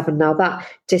 £97. Now that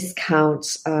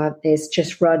discount is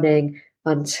just running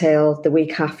until the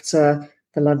week after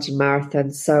the London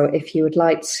Marathon. So if you would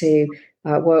like to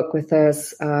work with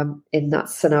us in that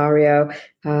scenario,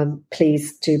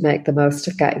 please do make the most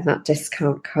of getting that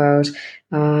discount code.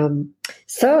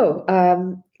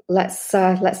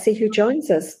 Let's see who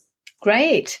joins us.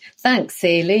 Great. Thanks,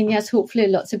 Aileen. Yes, hopefully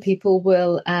lots of people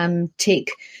will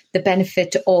take the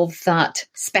benefit of that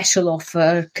special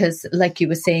offer because, like you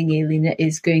were saying, Aileen, it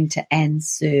is going to end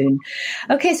soon.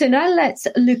 Okay, so now let's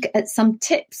look at some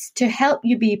tips to help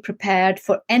you be prepared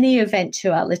for any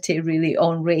eventuality really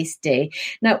on race day.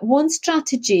 Now, one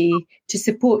strategy to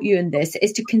support you in this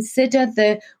is to consider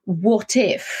the what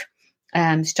if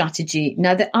strategy.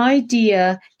 Now, the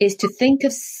idea is to think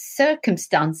of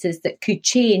circumstances that could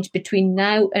change between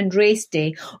now and race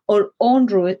day or on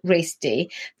race day,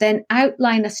 then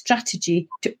outline a strategy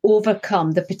to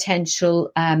overcome the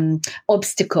potential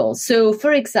obstacles. So,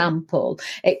 for example,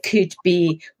 it could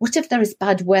be, what if there is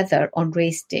bad weather on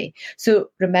race day? So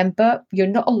remember, you're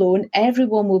not alone.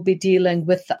 Everyone will be dealing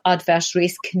with the adverse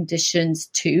race conditions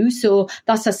too. So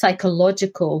that's a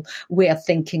psychological way of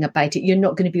thinking about it. You're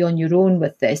not going to be on your own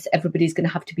with this. Everybody's going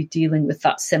to have to be dealing with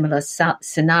that similar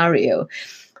scenario.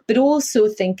 But also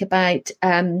think about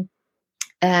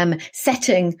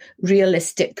setting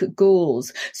realistic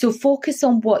goals. So focus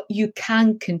on what you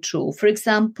can control. For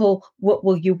example, what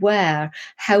will you wear?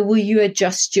 How will you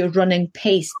adjust your running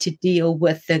pace to deal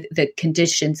with the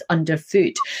conditions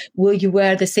underfoot? Will you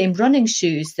wear the same running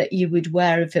shoes that you would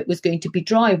wear if it was going to be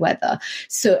dry weather?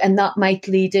 So, and that might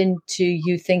lead into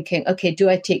you thinking, okay, do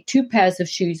I take 2 pairs of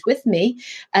shoes with me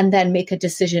and then make a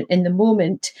decision in the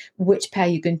moment which pair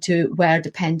you're going to wear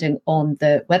depending on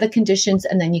the weather conditions,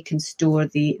 and then you can store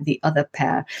the other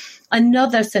pair.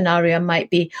 Another scenario might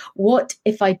be, what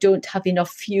if I don't have enough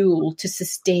fuel to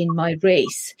sustain my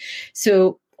race?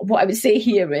 So what I would say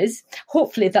here is,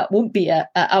 hopefully that won't be a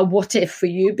what if for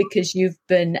you, because you've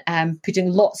been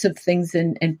putting lots of things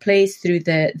in place through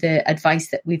the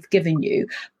advice that we've given you.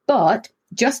 But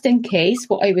just in case,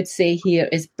 what I would say here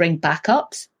is bring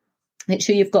backups. Make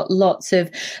sure you've got lots of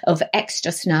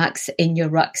extra snacks in your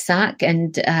rucksack,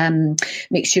 and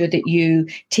make sure that you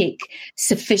take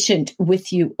sufficient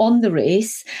with you on the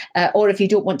race. Or if you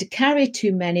don't want to carry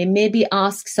too many, maybe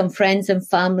ask some friends and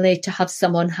family to have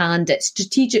some on hand at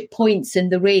strategic points in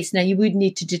the race. Now, you would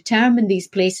need to determine these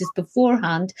places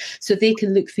beforehand so they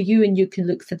can look for you and you can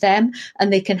look for them,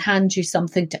 and they can hand you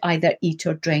something to either eat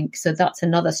or drink. So that's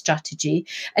another strategy.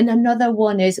 And another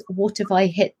one is, what if I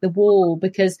hit the wall?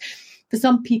 Because for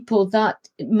some people,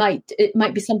 it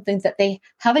might be something that they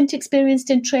haven't experienced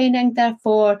in training.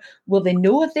 Therefore, will they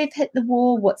know if they've hit the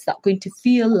wall? What's that going to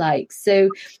feel like? So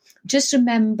just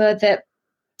remember that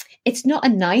it's not a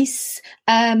nice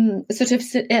sort of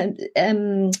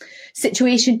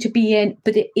situation to be in,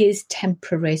 but it is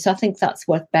temporary. So I think that's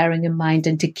worth bearing in mind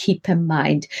and to keep in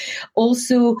mind.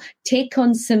 Also, take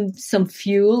on some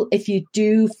fuel if you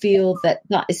do feel that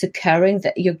is occurring,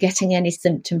 that you're getting any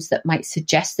symptoms that might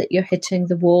suggest that you're hitting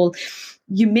the wall.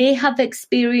 You may have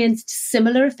experienced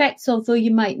similar effects, although you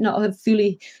might not have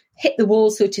fully hit the wall,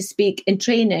 so to speak, in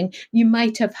training. You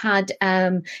might have had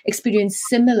experienced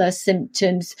similar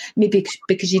symptoms, maybe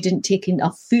because you didn't take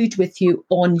enough food with you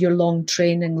on your long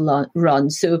training run.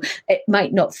 So it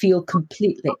might not feel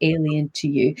completely alien to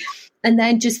you. And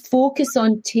then just focus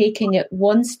on taking it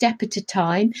one step at a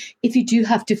time. If you do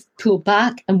have to pull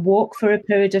back and walk for a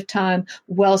period of time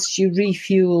whilst you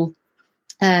refuel,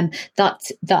 that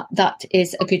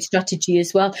is a good strategy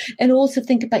as well. And also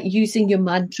think about using your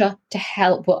mantra to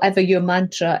help, whatever your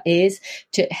mantra is,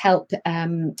 to help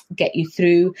get you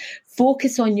through.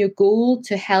 Focus on your goal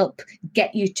to help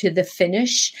get you to the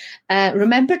finish.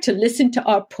 Remember to listen to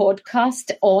our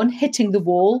podcast on hitting the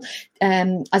wall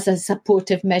as a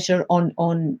supportive measure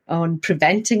on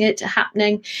preventing it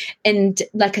happening. And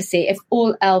like I say, if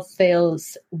all else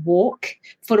fails, walk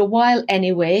for a while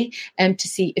anyway, to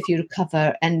see if you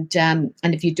recover. And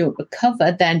if you don't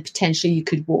recover, then potentially you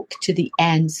could walk to the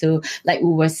end. So like we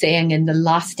were saying in the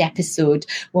last episode,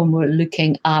 when we're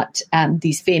looking at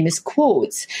these famous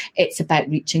quotes, it's about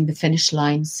reaching the finish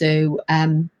line. So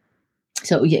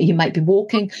you might be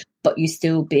walking, but you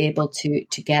still be able to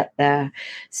get there.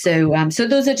 So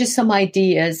those are just some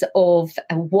ideas of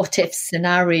what if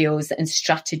scenarios and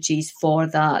strategies for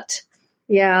that.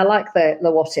 Yeah, I like the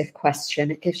what if question.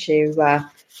 It gives you a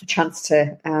chance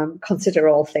to consider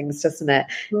all things, doesn't it?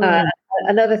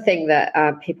 Another thing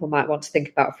that people might want to think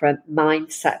about from a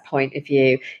mindset point of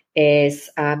view is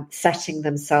setting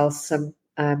themselves some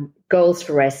goals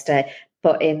for race day,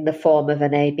 but in the form of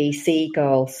an ABC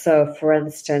goal. So, for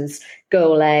instance,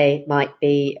 goal A might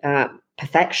be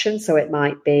perfection. So it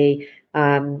might be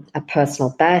a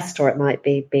personal best, or it might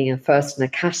be being a first in a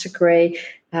category.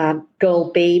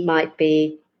 Goal B might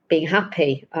be being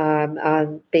happy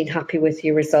and being happy with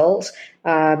your result.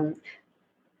 And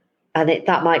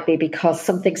that might be because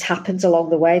something's happened along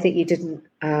the way that you didn't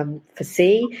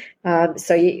foresee.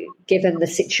 Given the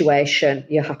situation,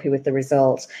 you're happy with the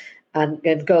result.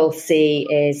 And goal C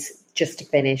is just to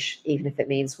finish, even if it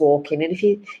means walking. And if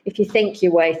you think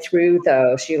your way through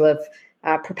those, you'll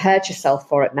have prepared yourself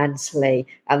for it mentally,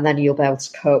 and then you'll be able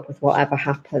to cope with whatever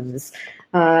happens.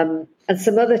 And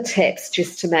some other tips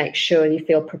just to make sure you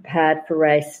feel prepared for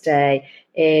race day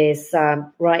is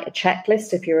write a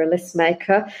checklist if you're a list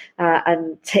maker,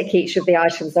 and tick each of the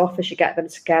items off as you get them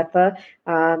together.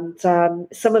 And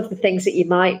some of the things that you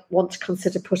might want to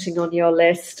consider putting on your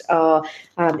list are,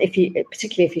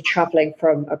 particularly if you're travelling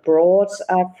from abroad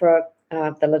for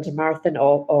the London Marathon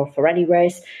or for any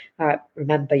race,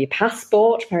 remember your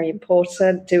passport, very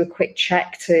important. Do a quick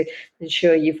check to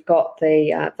ensure you've got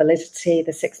the validity,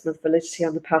 the 6-month validity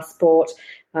on the passport.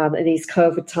 In these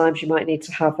COVID times, you might need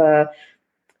to have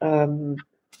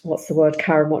what's the word,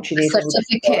 Karen? What do you need?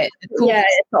 Certificate. Yeah,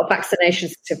 it's not a vaccination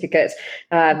certificate,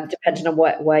 depending on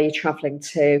where you're travelling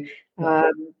to.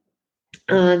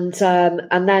 And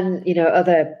then,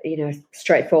 other,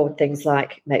 straightforward things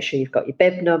like make sure you've got your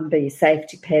bib number, your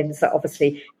safety pins. That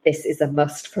obviously this is a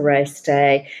must for race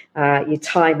day. Your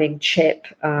timing chip,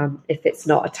 if it's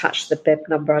not attached to the bib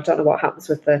number. I don't know what happens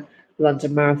with the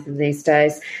London Marathon these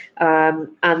days.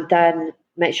 And then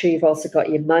make sure you've also got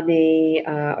your money,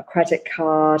 a credit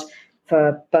card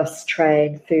for bus,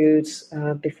 train, food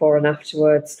before and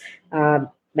afterwards.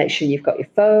 Make sure you've got your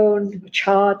phone, a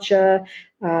charger,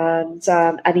 and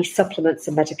any supplements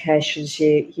and medications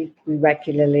you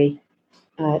regularly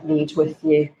need with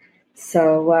you.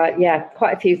 So,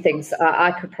 quite a a few things.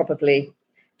 I could probably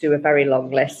do a very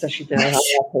long list, as you know. I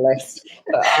have a list,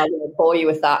 but I won't bore you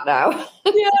with that now.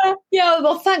 Yeah.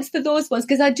 Well, thanks for those ones,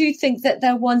 because I do think that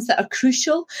they're ones that are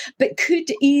crucial, but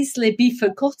could easily be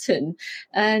forgotten.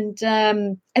 And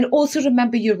also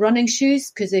remember your running shoes,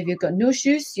 because if you've got no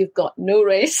shoes, you've got no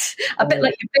race. A bit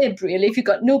like your bib, really. If you've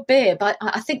got no bib,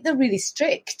 I think they're really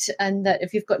strict, and that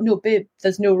if you've got no bib,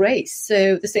 there's no race.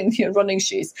 So the same with your running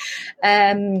shoes.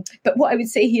 But what I would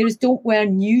say here is don't wear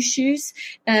new shoes.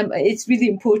 It's really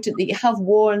important that you have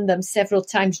worn them several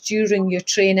times during your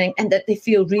training, and that they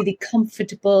feel really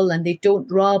comfortable and they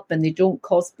don't rub and they don't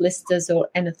cause blisters or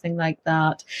anything like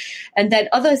that. And then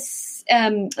other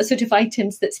sort of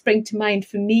items that spring to mind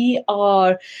for me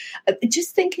are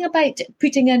just thinking about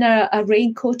putting in a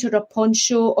raincoat or a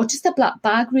poncho or just a black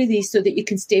bag, really, so that you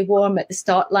can stay warm at the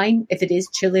start line if it is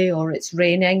chilly or it's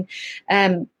raining.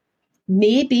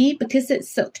 Maybe because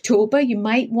it's October, you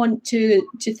might want to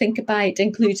think about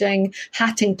including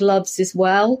hat and gloves as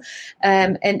well.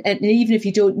 And even if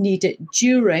you don't need it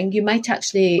during, you might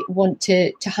actually want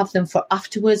to have them for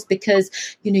afterwards, because,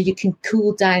 you can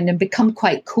cool down and become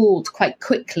quite cold quite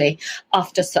quickly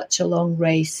after such a long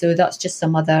race. So that's just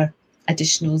some other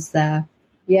additionals there.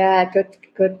 Yeah,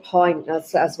 good point.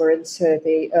 As we're into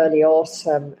the early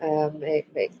autumn,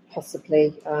 it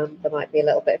possibly there might be a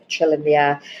little bit of chill in the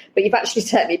air. But you've actually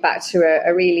taken me back to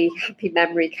a really happy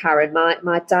memory, Karen.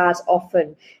 My dad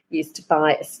often used to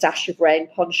buy a stash of rain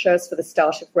ponchos for the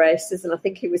start of races, and I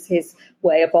think it was his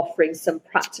way of offering some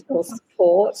practical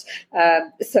support.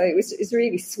 So it was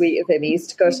really sweet of him. He used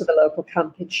to go to the local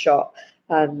camping shop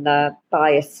and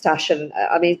buy a stash. And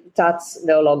I mean, Dad's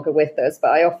no longer with us,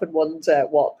 but I often wonder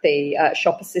what the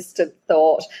shop assistant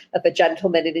thought of a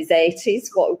gentleman in his 80s.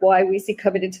 Why was he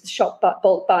coming into the shop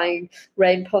bulk buying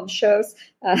rain ponchos?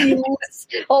 Yes.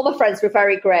 All my friends were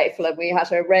very grateful, and we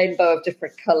had a rainbow of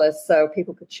different colours, so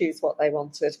people could choose what they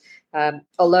wanted.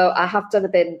 Although I have done a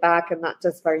bin bag, and that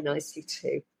does very nicely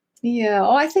too. Yeah,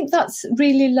 I think that's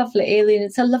really lovely, Aileen.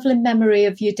 It's a lovely memory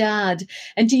of your dad.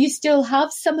 And do you still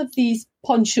have some of these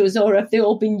ponchos, or have they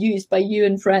all been used by you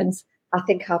and friends? I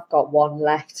think I've got one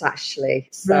left, actually.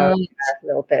 So right. A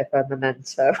little bit of a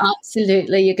memento.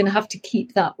 Absolutely. You're going to have to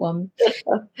keep that one.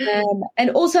 And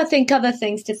also, I think other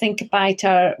things to think about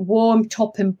are warm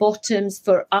top and bottoms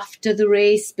for after the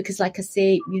race, because like I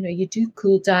say, you do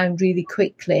cool down really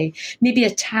quickly. Maybe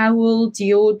a towel,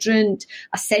 deodorant,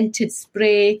 a scented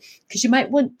spray, because you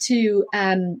might want to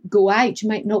go out. You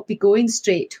might not be going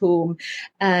straight home.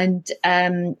 And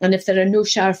if there are no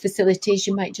shower facilities,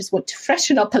 you might just want to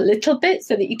freshen up a little bit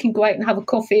so that you can go out and have a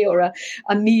coffee or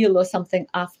a meal or something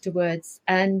afterwards.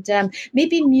 And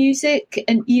maybe music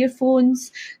and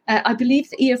earphones. I believe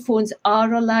the earphones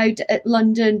are allowed at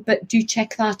London, but do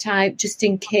check that out just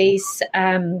in case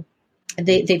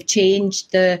They've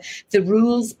changed the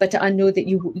rules, but I know that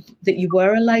you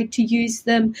were allowed to use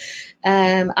them.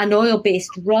 An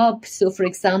oil-based rub. So, for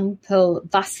example,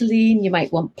 Vaseline. You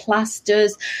might want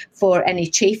plasters for any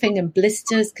chafing and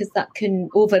blisters, because that can,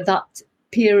 over that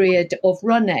period of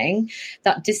running,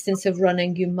 that distance of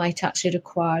running, you might actually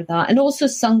require that. And also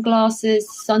sunglasses,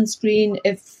 sunscreen,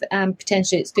 if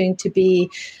potentially it's going to be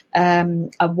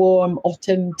a warm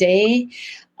autumn day,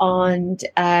 and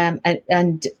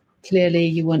clearly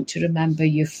you want to remember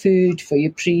your food for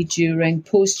your pre, during,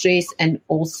 post race, and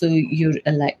also your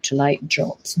electrolyte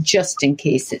drops, just in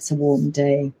case it's a warm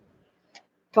day.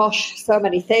 Gosh, so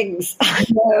many things. I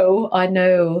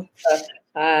know.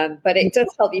 But it does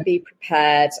help you be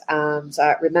prepared, and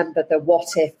remember the what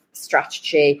if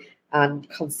strategy, and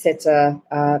consider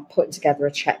putting together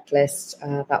a checklist.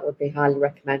 That would be highly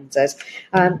recommended.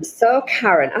 So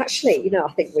Karen, actually,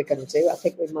 I think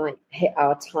we might hit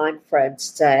our time frame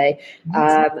today.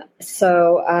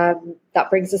 So that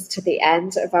brings us to the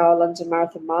end of our London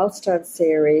Marathon Milestone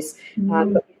series.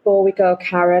 But before we go,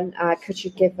 Karen, could you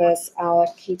give us our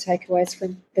key takeaways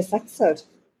from this episode?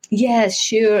 Yes,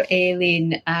 sure,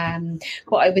 Aileen.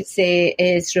 What I would say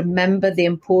is remember the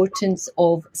importance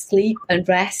of sleep and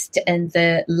rest in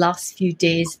the last few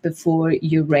days before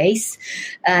your race.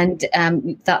 And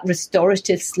that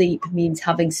restorative sleep means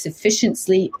having sufficient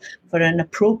sleep for an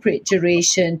appropriate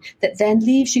duration that then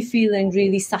leaves you feeling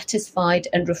really satisfied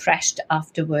and refreshed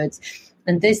afterwards.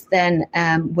 And this then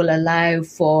will allow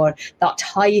for that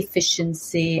high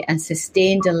efficiency and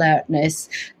sustained alertness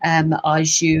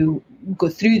as you go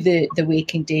through the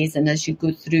waking days and as you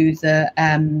go through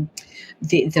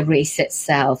the race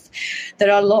itself.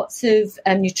 There are lots of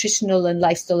nutritional and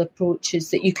lifestyle approaches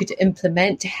that you could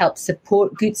implement to help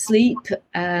support good sleep,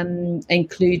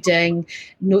 including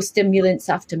no stimulants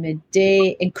after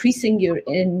midday, increasing your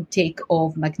intake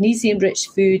of magnesium-rich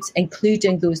foods,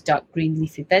 including those dark green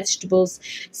leafy vegetables,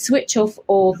 switch off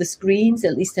all the screens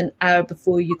at least an hour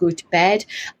before you go to bed,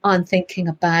 and thinking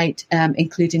about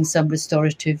including some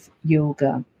restorative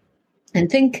yoga. And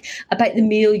think about the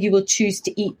meal you will choose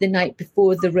to eat the night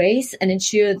before the race, and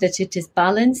ensure that it is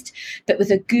balanced, but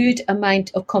with a good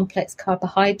amount of complex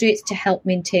carbohydrates to help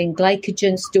maintain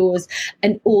glycogen stores,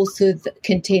 and also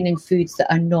containing foods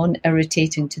that are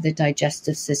non-irritating to the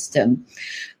digestive system.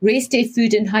 Race day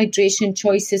food and hydration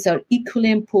choices are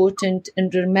equally important,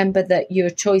 and remember that your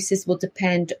choices will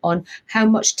depend on how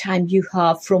much time you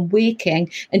have from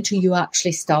waking until you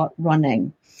actually start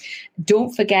running.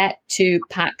 Don't forget to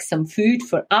pack some food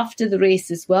for after the race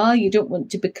as well. You don't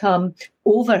want to become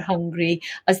over hungry,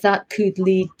 as that could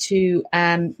lead to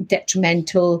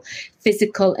detrimental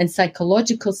physical and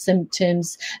psychological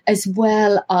symptoms, as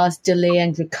well as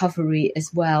delaying recovery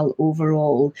as well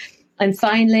overall. And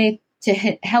finally, to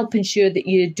help ensure that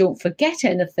you don't forget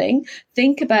anything,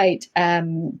 think about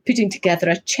putting together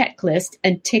a checklist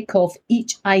and tick off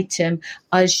each item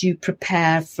as you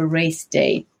prepare for race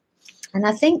day. And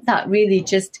I think that really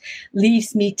just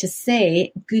leaves me to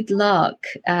say good luck.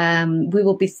 We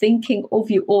will be thinking of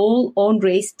you all on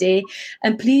race day.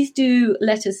 And please do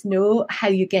let us know how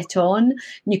you get on.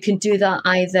 You can do that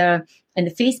either in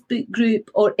the Facebook group,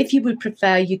 or if you would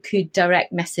prefer, you could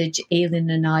direct message Aileen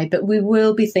and I. But we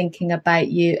will be thinking about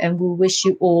you, and we'll wish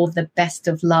you all the best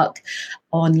of luck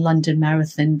on London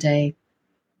Marathon Day.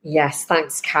 Yes,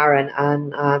 thanks, Karen.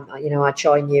 And, I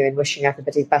join you in wishing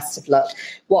everybody best of luck.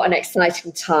 What an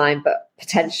exciting time, but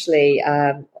potentially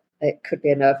it could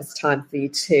be a nervous time for you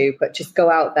too. But just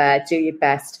go out there, do your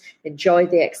best, enjoy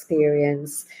the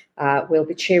experience. We'll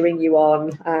be cheering you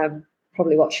on,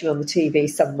 probably watching on the TV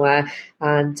somewhere.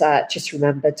 And just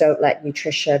remember, don't let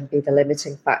nutrition be the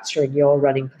limiting factor in your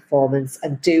running performance.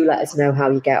 And do let us know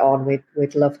how you get on.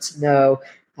 We'd love to know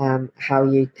how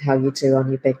you do on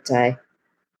your big day.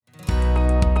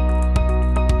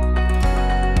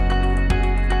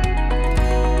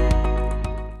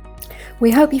 We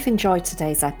hope you've enjoyed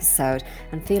today's episode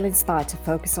and feel inspired to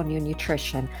focus on your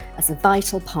nutrition as a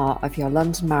vital part of your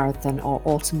London Marathon or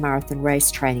Autumn Marathon race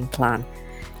training plan.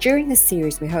 During this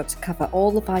series, we hope to cover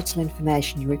all the vital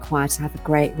information you require to have a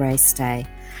great race day.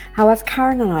 However,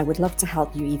 Karen and I would love to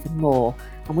help you even more,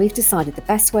 and we've decided the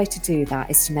best way to do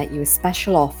that is to make you a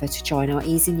special offer to join our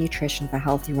Easy Nutrition for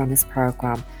Healthy Runners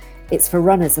programme. It's for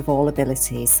runners of all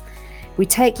abilities. We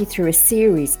take you through a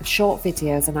series of short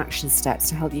videos and action steps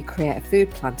to help you create a food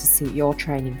plan to suit your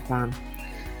training plan.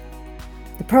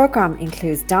 The programme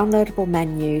includes downloadable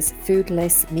menus, food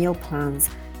lists, meal plans,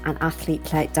 and athlete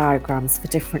plate diagrams for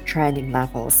different training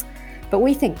levels. But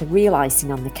we think the real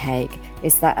icing on the cake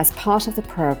is that as part of the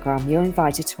programme, you're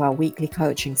invited to our weekly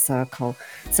coaching circle.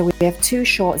 So we have 2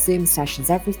 short Zoom sessions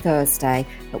every Thursday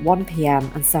at 1 p.m.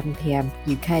 and 7 p.m.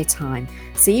 UK time.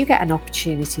 So you get an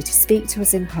opportunity to speak to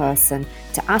us in person,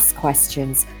 to ask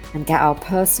questions and get our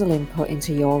personal input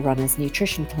into your runner's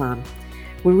nutrition plan.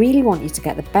 We really want you to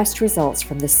get the best results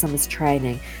from this summer's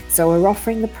training, so we're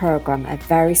offering the programme at a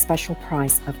very special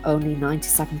price of only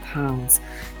 £97.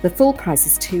 The full price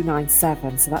is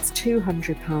 £297, so that's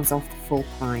 £200 off the full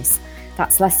price.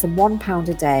 That's less than £1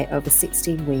 a day over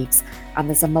 16 weeks, and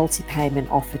there's a multi-payment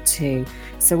offer too.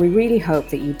 So we really hope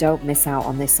that you don't miss out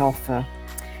on this offer.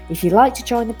 If you'd like to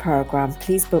join the programme,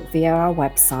 please book via our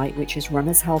website, which is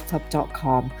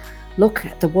runnershealthhub.com. Look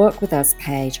at the Work With Us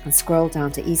page and scroll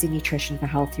down to Easy Nutrition for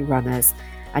Healthy Runners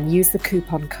and use the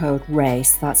coupon code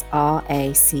RACE, that's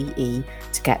RACE,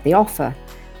 to get the offer.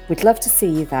 We'd love to see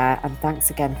you there, and thanks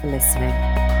again for listening.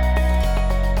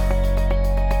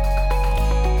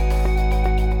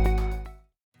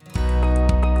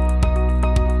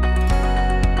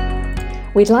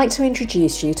 We'd like to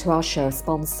introduce you to our show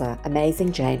sponsor,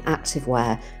 Amazing Jane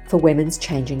Activewear for women's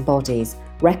changing bodies,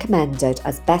 recommended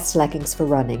as best leggings for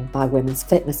running by Women's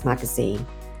Fitness magazine.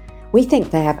 We think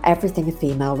they have everything a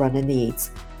female runner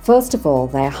needs. First of all,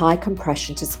 they are high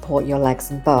compression to support your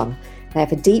legs and bum. They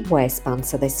have a deep waistband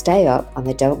so they stay up and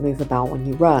they don't move about when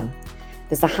you run.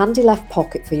 There's a handy left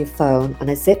pocket for your phone and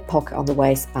a zip pocket on the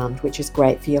waistband, which is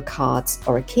great for your cards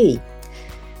or a key.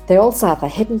 They also have a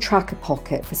hidden tracker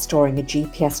pocket for storing a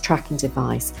GPS tracking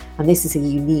device, and this is a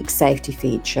unique safety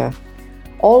feature.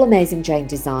 All Amazing Jane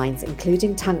designs,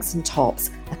 including tanks and tops,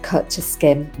 are cut to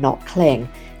skim, not cling,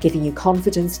 giving you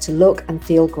confidence to look and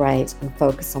feel great and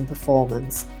focus on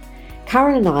performance.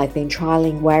 Karen and I have been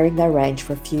trialling wearing their range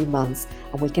for a few months,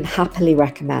 and we can happily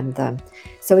recommend them.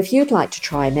 So if you'd like to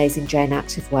try Amazing Jane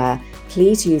Activewear,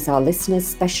 please use our listeners'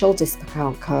 special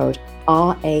discount code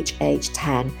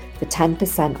RHH10 for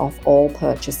 10% off all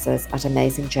purchases at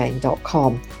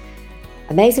AmazingJane.com.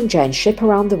 Amazing Jane ship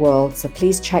around the world, so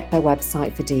please check their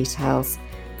website for details.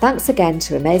 Thanks again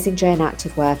to Amazing Jane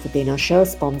Activewear for being our show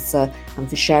sponsor and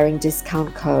for sharing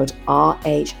discount code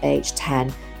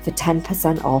RHH10 for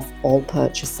 10% off all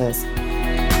purchases.